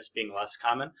chest tightness being less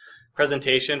common.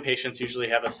 Presentation: patients usually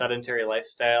have a sedentary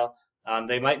lifestyle.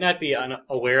 They might not be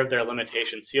unaware of their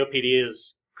limitations. COPD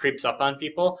is creeps up on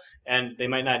people, and they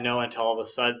might not know until all of a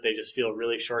sudden they just feel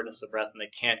really shortness of breath and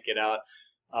they can't get out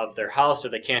of their house, or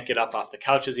they can't get up off the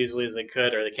couch as easily as they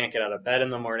could, or they can't get out of bed in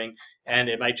the morning, and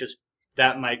it might just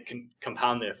that might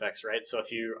compound the effects, right? So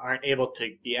if you aren't able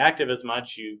to be active as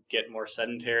much, you get more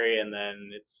sedentary, and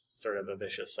then it's sort of a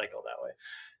vicious cycle that way.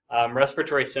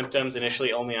 Respiratory symptoms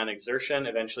initially only on exertion,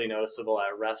 eventually noticeable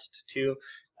at rest too.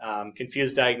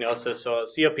 Confused diagnosis, so a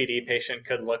COPD patient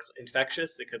could look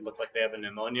infectious, it could look like they have a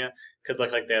pneumonia, could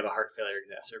look like they have a heart failure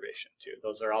exacerbation too.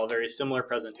 Those are all very similar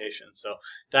presentations. So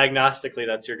diagnostically,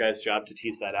 that's your guys' job to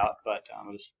tease that out, but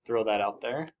I'll just throw that out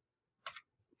there.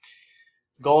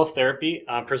 Goal of therapy,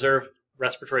 preserve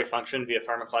respiratory function via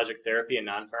pharmacologic therapy and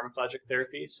non-pharmacologic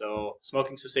therapy. So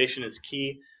smoking cessation is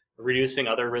key. Reducing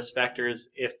other risk factors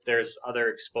if there's other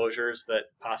exposures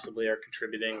that possibly are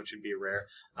contributing, which would be rare.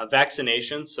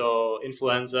 Vaccinations, so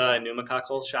influenza and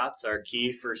pneumococcal shots are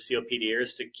key for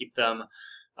COPDers to keep them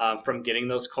from getting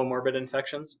those comorbid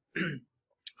infections,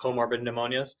 comorbid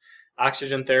pneumonias.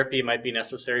 Oxygen therapy might be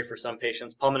necessary for some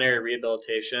patients. Pulmonary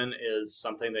rehabilitation is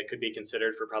something that could be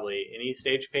considered for probably any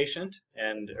stage patient,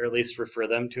 or at least refer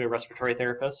them to a respiratory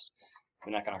therapist.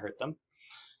 We're not going to hurt them.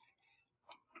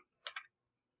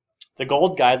 The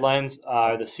GOLD guidelines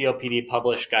are the COPD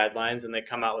published guidelines, and they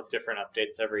come out with different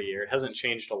updates every year. It hasn't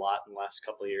changed a lot in the last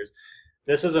couple of years.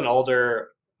 This is an older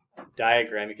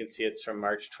diagram. You can see it's from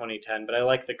March 2010, but I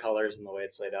like the colors and the way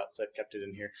it's laid out, so I've kept it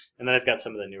in here. And then I've got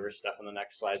some of the newer stuff on the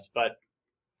next slides. But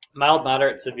mild,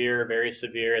 moderate, severe, very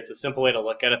severe, it's a simple way to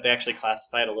look at it. They actually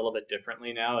classify it a little bit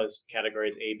differently now as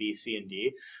categories A, B, C, and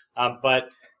D. But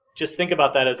just think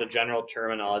about that as a general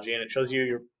terminology, and it shows you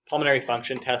your pulmonary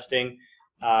function testing,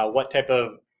 what type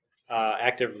of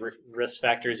active risk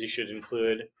factors you should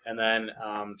include, and then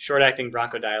short-acting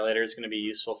bronchodilator is going to be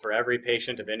useful for every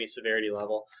patient of any severity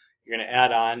level. You're going to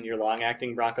add on your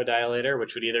long-acting bronchodilator,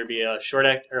 which would either be a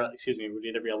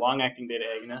long-acting beta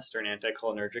agonist or an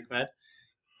anticholinergic med,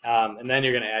 and then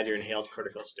you're going to add your inhaled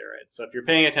corticosteroid. So if you're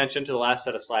paying attention to the last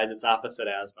set of slides, it's opposite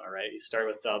asthma, right? You start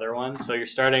with the other one, so you're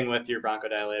starting with your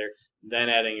bronchodilator, then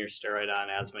adding your steroid on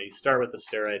asthma. You start with the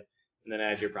steroid, and then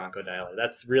add your bronchodilator.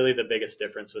 That's really the biggest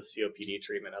difference with COPD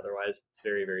treatment. Otherwise, it's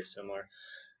very, very similar.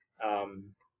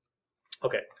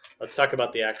 Okay, let's talk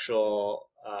about the actual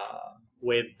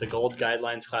way the GOLD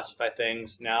guidelines classify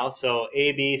things now. So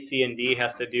A, B, C, and D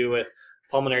has to do with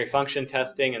pulmonary function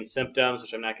testing and symptoms,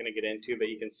 which I'm not going to get into, but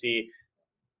you can see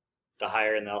the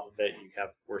higher in the alphabet, you have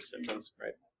worse symptoms,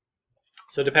 right?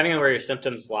 So depending on where your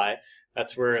symptoms lie,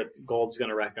 that's where GOLD's going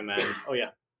to recommend. Oh, yeah.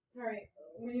 Sorry.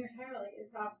 When you're talking about, like,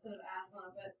 it's opposite of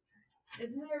asthma, but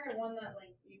isn't there one that,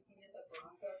 like, you can get the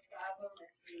bronchospasm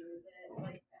if you use it?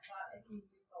 Like, I thought if you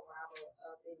use the level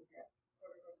of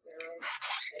corticosteroid,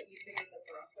 that you could get the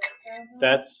bronchospasm?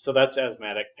 That's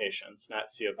asthmatic patients, not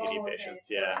COPD okay. patients.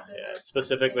 So Yeah. It's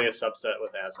specifically a subset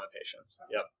with asthma patients.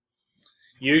 Yep.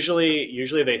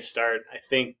 Usually they start, I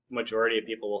think majority of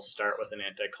people will start with an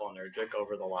anticholinergic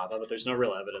over the LABA, but there's no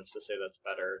real evidence to say that's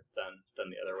better than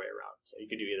the other way around. So you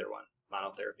could do either one,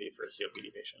 monotherapy for a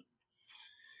COPD patient.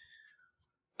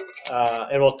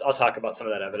 And I'll talk about some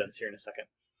of that evidence here in a second.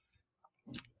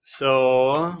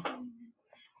 So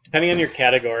depending on your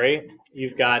category,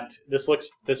 you've got, this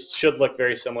should look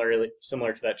very similar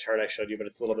to that chart I showed you, but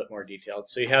it's a little bit more detailed.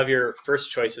 So you have your first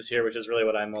choices here, which is really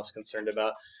what I'm most concerned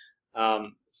about.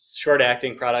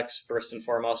 Short-acting products first and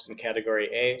foremost in category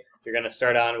A. You're going to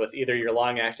start on with either your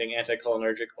long-acting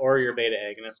anticholinergic or your beta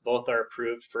agonist. Both are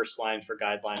approved first line for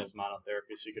guideline as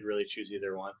monotherapy, so you could really choose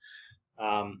either one.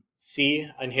 C,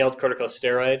 inhaled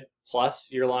corticosteroid plus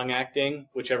your long-acting,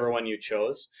 whichever one you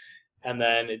chose. And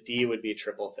then D would be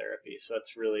triple therapy. So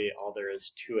that's really all there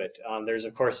is to it. There's,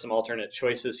 of course, some alternate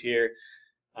choices here.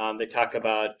 They talk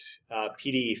about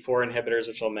PDE4 inhibitors,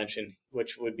 which I'll mention,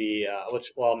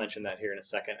 I'll mention that here in a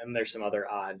second. And there's some other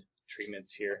odd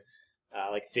treatments here,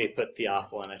 like they put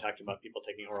theophylline. I talked about people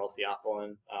taking oral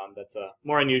theophylline. That's a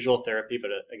more unusual therapy,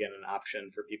 but again, an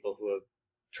option for people who have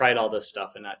tried all this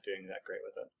stuff and not doing that great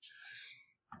with it.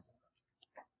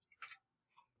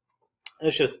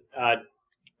 It's just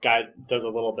guy does a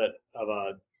little bit of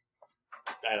a,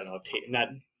 I don't know,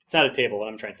 it's not a table, what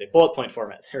I'm trying to say, bullet point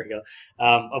format, there we go,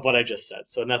 of what I just said.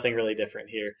 So nothing really different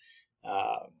here.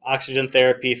 Oxygen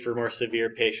therapy for more severe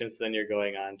patients, then you're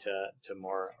going on to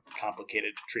more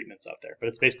complicated treatments out there. But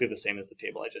it's basically the same as the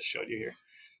table I just showed you here.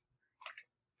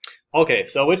 Okay,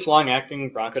 so which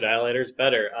long-acting bronchodilator is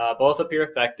better? Both appear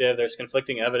effective. There's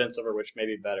conflicting evidence over which may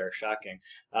be better. Shocking.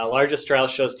 Largest trial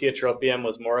shows tiotropium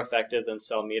was more effective than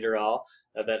salmeterol.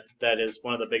 That is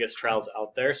one of the biggest trials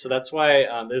out there. So that's why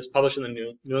it was published in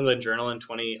the New England Journal in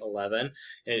 2011. And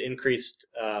it increased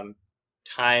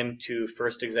time to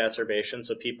first exacerbation.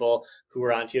 So people who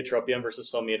were on tiotropium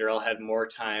versus salmeterol had more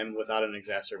time without an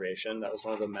exacerbation. That was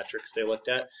one of the metrics they looked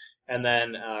at. And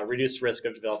then reduced risk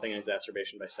of developing an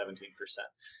exacerbation by 17%.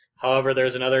 However,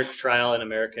 there's another trial in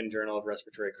American Journal of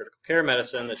Respiratory Critical Care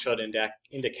Medicine that showed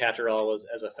indacaterol was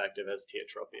as effective as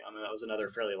tiotropium, and that was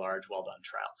another fairly large, well-done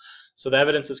trial. So the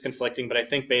evidence is conflicting, but I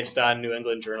think based on New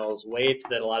England Journal's weight,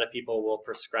 that a lot of people will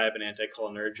prescribe an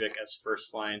anticholinergic as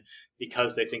first line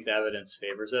because they think the evidence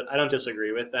favors it. I don't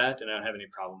disagree with that, and I don't have any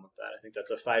problem with that. I think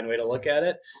that's a fine way to look at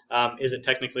it. Is it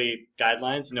technically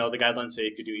guidelines? No, the guidelines say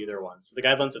you could do either one. So the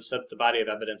guidelines have said the body of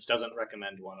evidence doesn't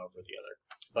recommend one over the other.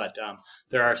 But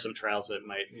there are some trials that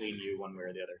might lean you one way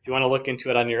or the other. If you want to look into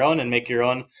it on your own and make your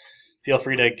own, feel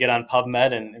free to get on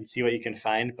PubMed and see what you can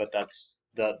find, but that's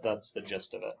the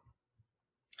gist of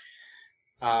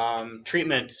it.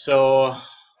 Treatment. So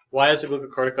why is a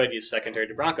glucocorticoid used secondary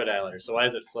to bronchodilator? So why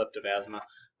is it flipped of asthma?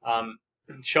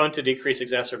 Shown to decrease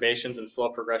exacerbations and slow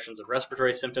progressions of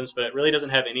respiratory symptoms, but it really doesn't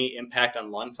have any impact on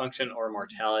lung function or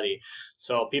mortality.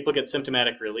 So people get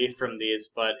symptomatic relief from these,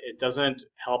 but it doesn't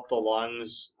help the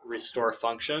lungs restore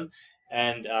function,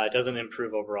 and it doesn't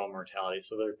improve overall mortality.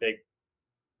 So they're big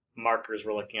markers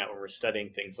we're looking at when we're studying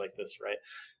things like this, right?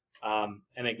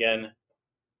 And again,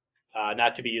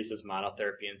 not to be used as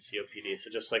monotherapy in COPD. So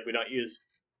just like we don't use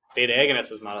beta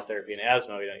agonists as monotherapy in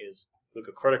asthma, we don't use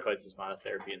glucocorticoids as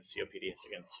monotherapy in COPD. So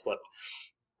again, it's flipped.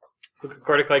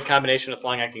 Glucocorticoid combination with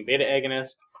long-acting beta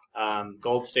agonist,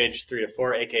 gold stage 3 to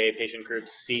 4, aka patient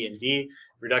groups C and D,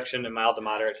 reduction in mild to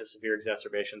moderate to severe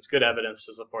exacerbations. Good evidence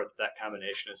to support that that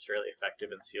combination is fairly effective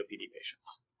in COPD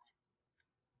patients.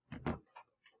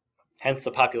 Hence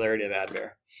the popularity of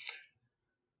Advair.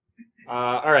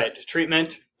 All right,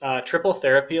 treatment. Triple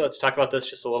therapy, let's talk about this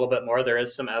just a little bit more. There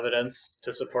is some evidence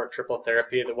to support triple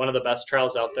therapy. One of the best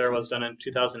trials out there was done in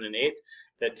 2008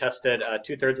 that tested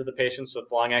 2/3 of the patients with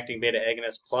long-acting beta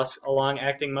agonist plus a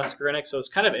long-acting muscarinic. So it's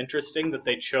kind of interesting that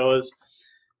they chose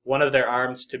one of their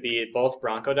arms to be both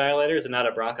bronchodilators and not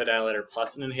a bronchodilator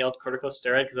plus an inhaled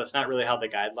corticosteroid, because that's not really how the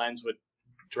guidelines would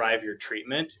drive your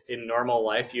treatment. In normal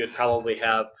life, you would probably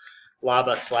have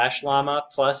LABA/LAMA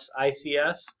plus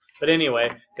ICS. But anyway,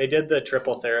 they did the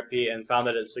triple therapy and found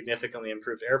that it significantly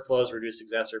improved airflows, reduced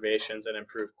exacerbations, and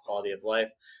improved quality of life,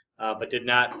 but did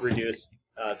not reduce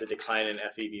the decline in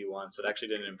FEV1, so it actually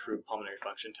didn't improve pulmonary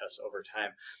function tests over time.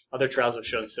 Other trials have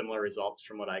shown similar results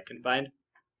from what I can find.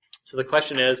 So the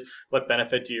question is, what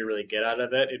benefit do you really get out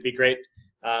of it? It'd be great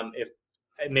if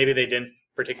maybe they didn't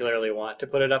particularly want to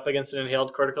put it up against an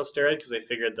inhaled corticosteroid because they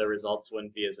figured the results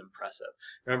wouldn't be as impressive.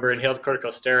 Remember, inhaled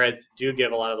corticosteroids do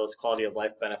give a lot of those quality of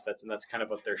life benefits, and that's kind of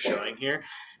what they're showing here,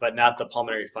 but not the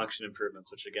pulmonary function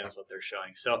improvements, which again is what they're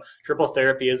showing. So triple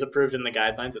therapy is approved in the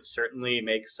guidelines. It certainly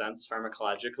makes sense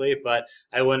pharmacologically, but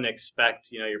I wouldn't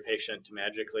expect your patient to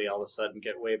magically all of a sudden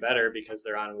get way better because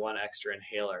they're on one extra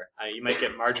inhaler. You might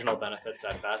get marginal benefits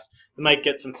at best. You might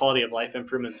get some quality of life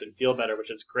improvements and feel better,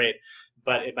 which is great,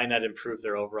 but it might not improve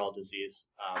their overall disease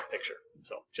picture.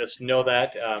 So just know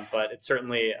that, but it's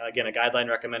certainly, again, a guideline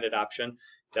recommended option,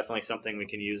 definitely something we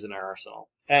can use in our arsenal.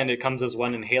 And it comes as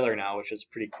one inhaler now, which is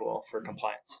pretty cool for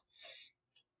compliance.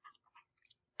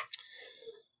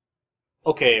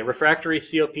 Okay, refractory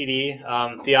COPD,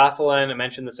 theophylline, I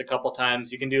mentioned this a couple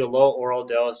times. You can do a low oral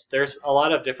dose. There's a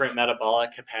lot of different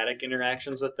metabolic hepatic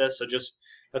interactions with this, so just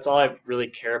that's all I really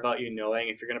care about you knowing.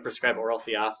 If you're going to prescribe oral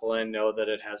theophylline, know that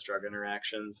it has drug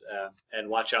interactions, and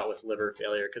watch out with liver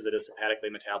failure because it is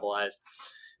hepatically metabolized.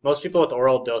 Most people with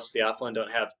oral dose theophylline don't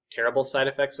have terrible side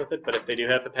effects with it, but if they do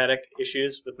have hepatic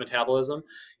issues with metabolism,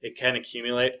 it can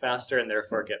accumulate faster and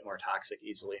therefore get more toxic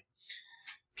easily.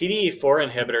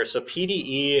 PDE4 inhibitor, so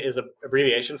PDE is an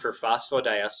abbreviation for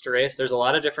phosphodiesterase. There's a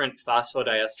lot of different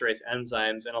phosphodiesterase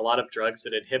enzymes and a lot of drugs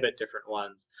that inhibit different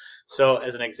ones. So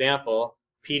as an example,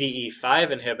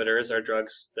 PDE5 inhibitors are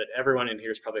drugs that everyone in here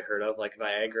has probably heard of, like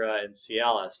Viagra and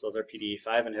Cialis. Those are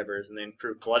PDE5 inhibitors, and they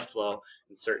improve blood flow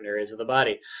in certain areas of the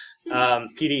body.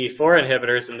 PDE4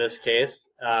 inhibitors, in this case,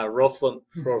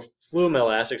 roflumilast,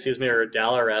 or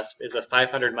Dalaresp, is a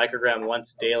 500 microgram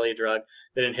once daily drug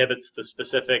that inhibits the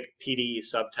specific PDE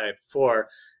subtype 4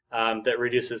 that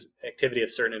reduces activity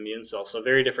of certain immune cells. So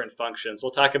very different functions.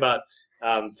 We'll talk about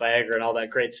Viagra and all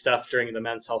that great stuff during the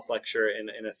Men's Health lecture in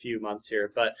a few months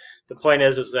here. But the point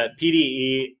is that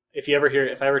PDE, if I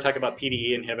ever talk about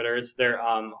PDE inhibitors, they're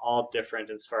all different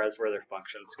as far as where their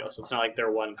functions go. So it's not like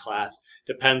they're one class.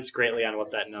 Depends greatly on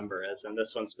what that number is. And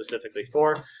this one specifically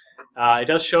 4. It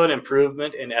does show an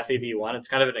improvement in FEV1. It's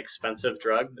kind of an expensive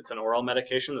drug. It's an oral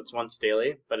medication that's once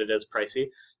daily, but it is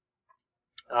pricey.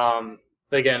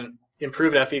 But again,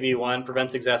 improved FEV1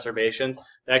 prevents exacerbations.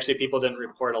 Actually, people didn't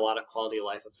report a lot of quality of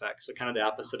life effects, so kind of the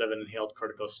opposite of an inhaled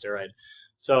corticosteroid.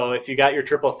 So if you got your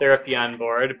triple therapy on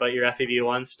board, but your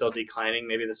FEV1 is still declining,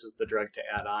 maybe this is the drug to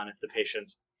add on if the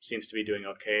patient seems to be doing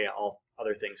okay, all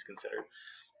other things considered.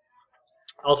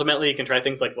 Ultimately, you can try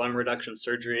things like lung reduction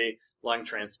surgery, lung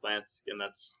transplants, and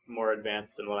that's more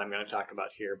advanced than what I'm going to talk about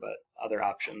here, but other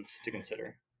options to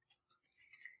consider.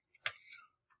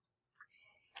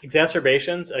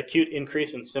 Exacerbations, acute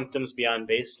increase in symptoms beyond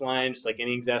baseline, just like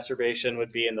any exacerbation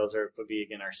would be, and those would be,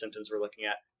 again, our symptoms we're looking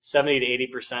at. 70 to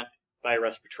 80% by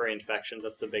respiratory infections,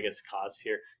 that's the biggest cause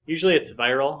here. Usually it's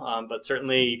viral, but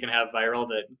certainly you can have viral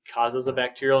that causes a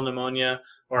bacterial pneumonia,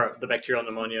 or the bacterial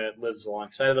pneumonia lives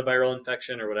alongside of the viral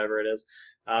infection, or whatever it is.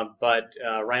 But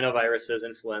rhinoviruses,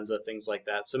 influenza, things like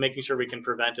that. So making sure we can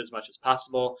prevent as much as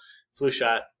possible. Flu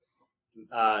shot,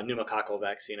 pneumococcal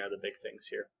vaccine are the big things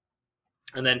here.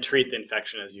 And then treat the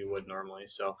infection as you would normally.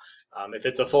 So if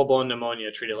it's a full-blown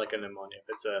pneumonia, treat it like a pneumonia.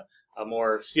 If it's a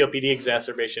more COPD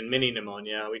exacerbation, mini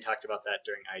pneumonia, we talked about that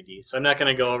during ID. So I'm not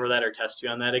going to go over that or test you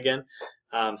on that again.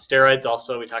 Steroids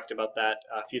also, we talked about that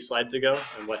a few slides ago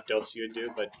and what dose you would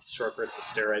do, but short bursts of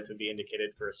steroids would be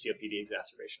indicated for a COPD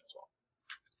exacerbation as well.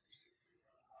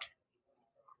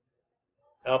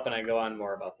 Oh, and I go on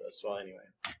more about this. Well, anyway,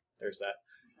 there's that.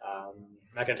 I'm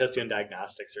not going to test you on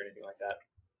diagnostics or anything like that.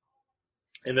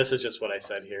 And this is just what I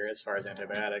said here as far as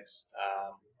antibiotics.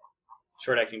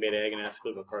 Short-acting beta agonists,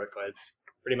 glucocorticoids,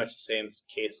 pretty much the same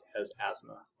case as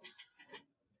asthma.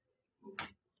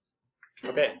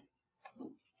 Okay.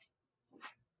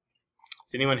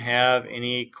 Does anyone have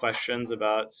any questions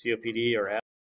about COPD or asthma?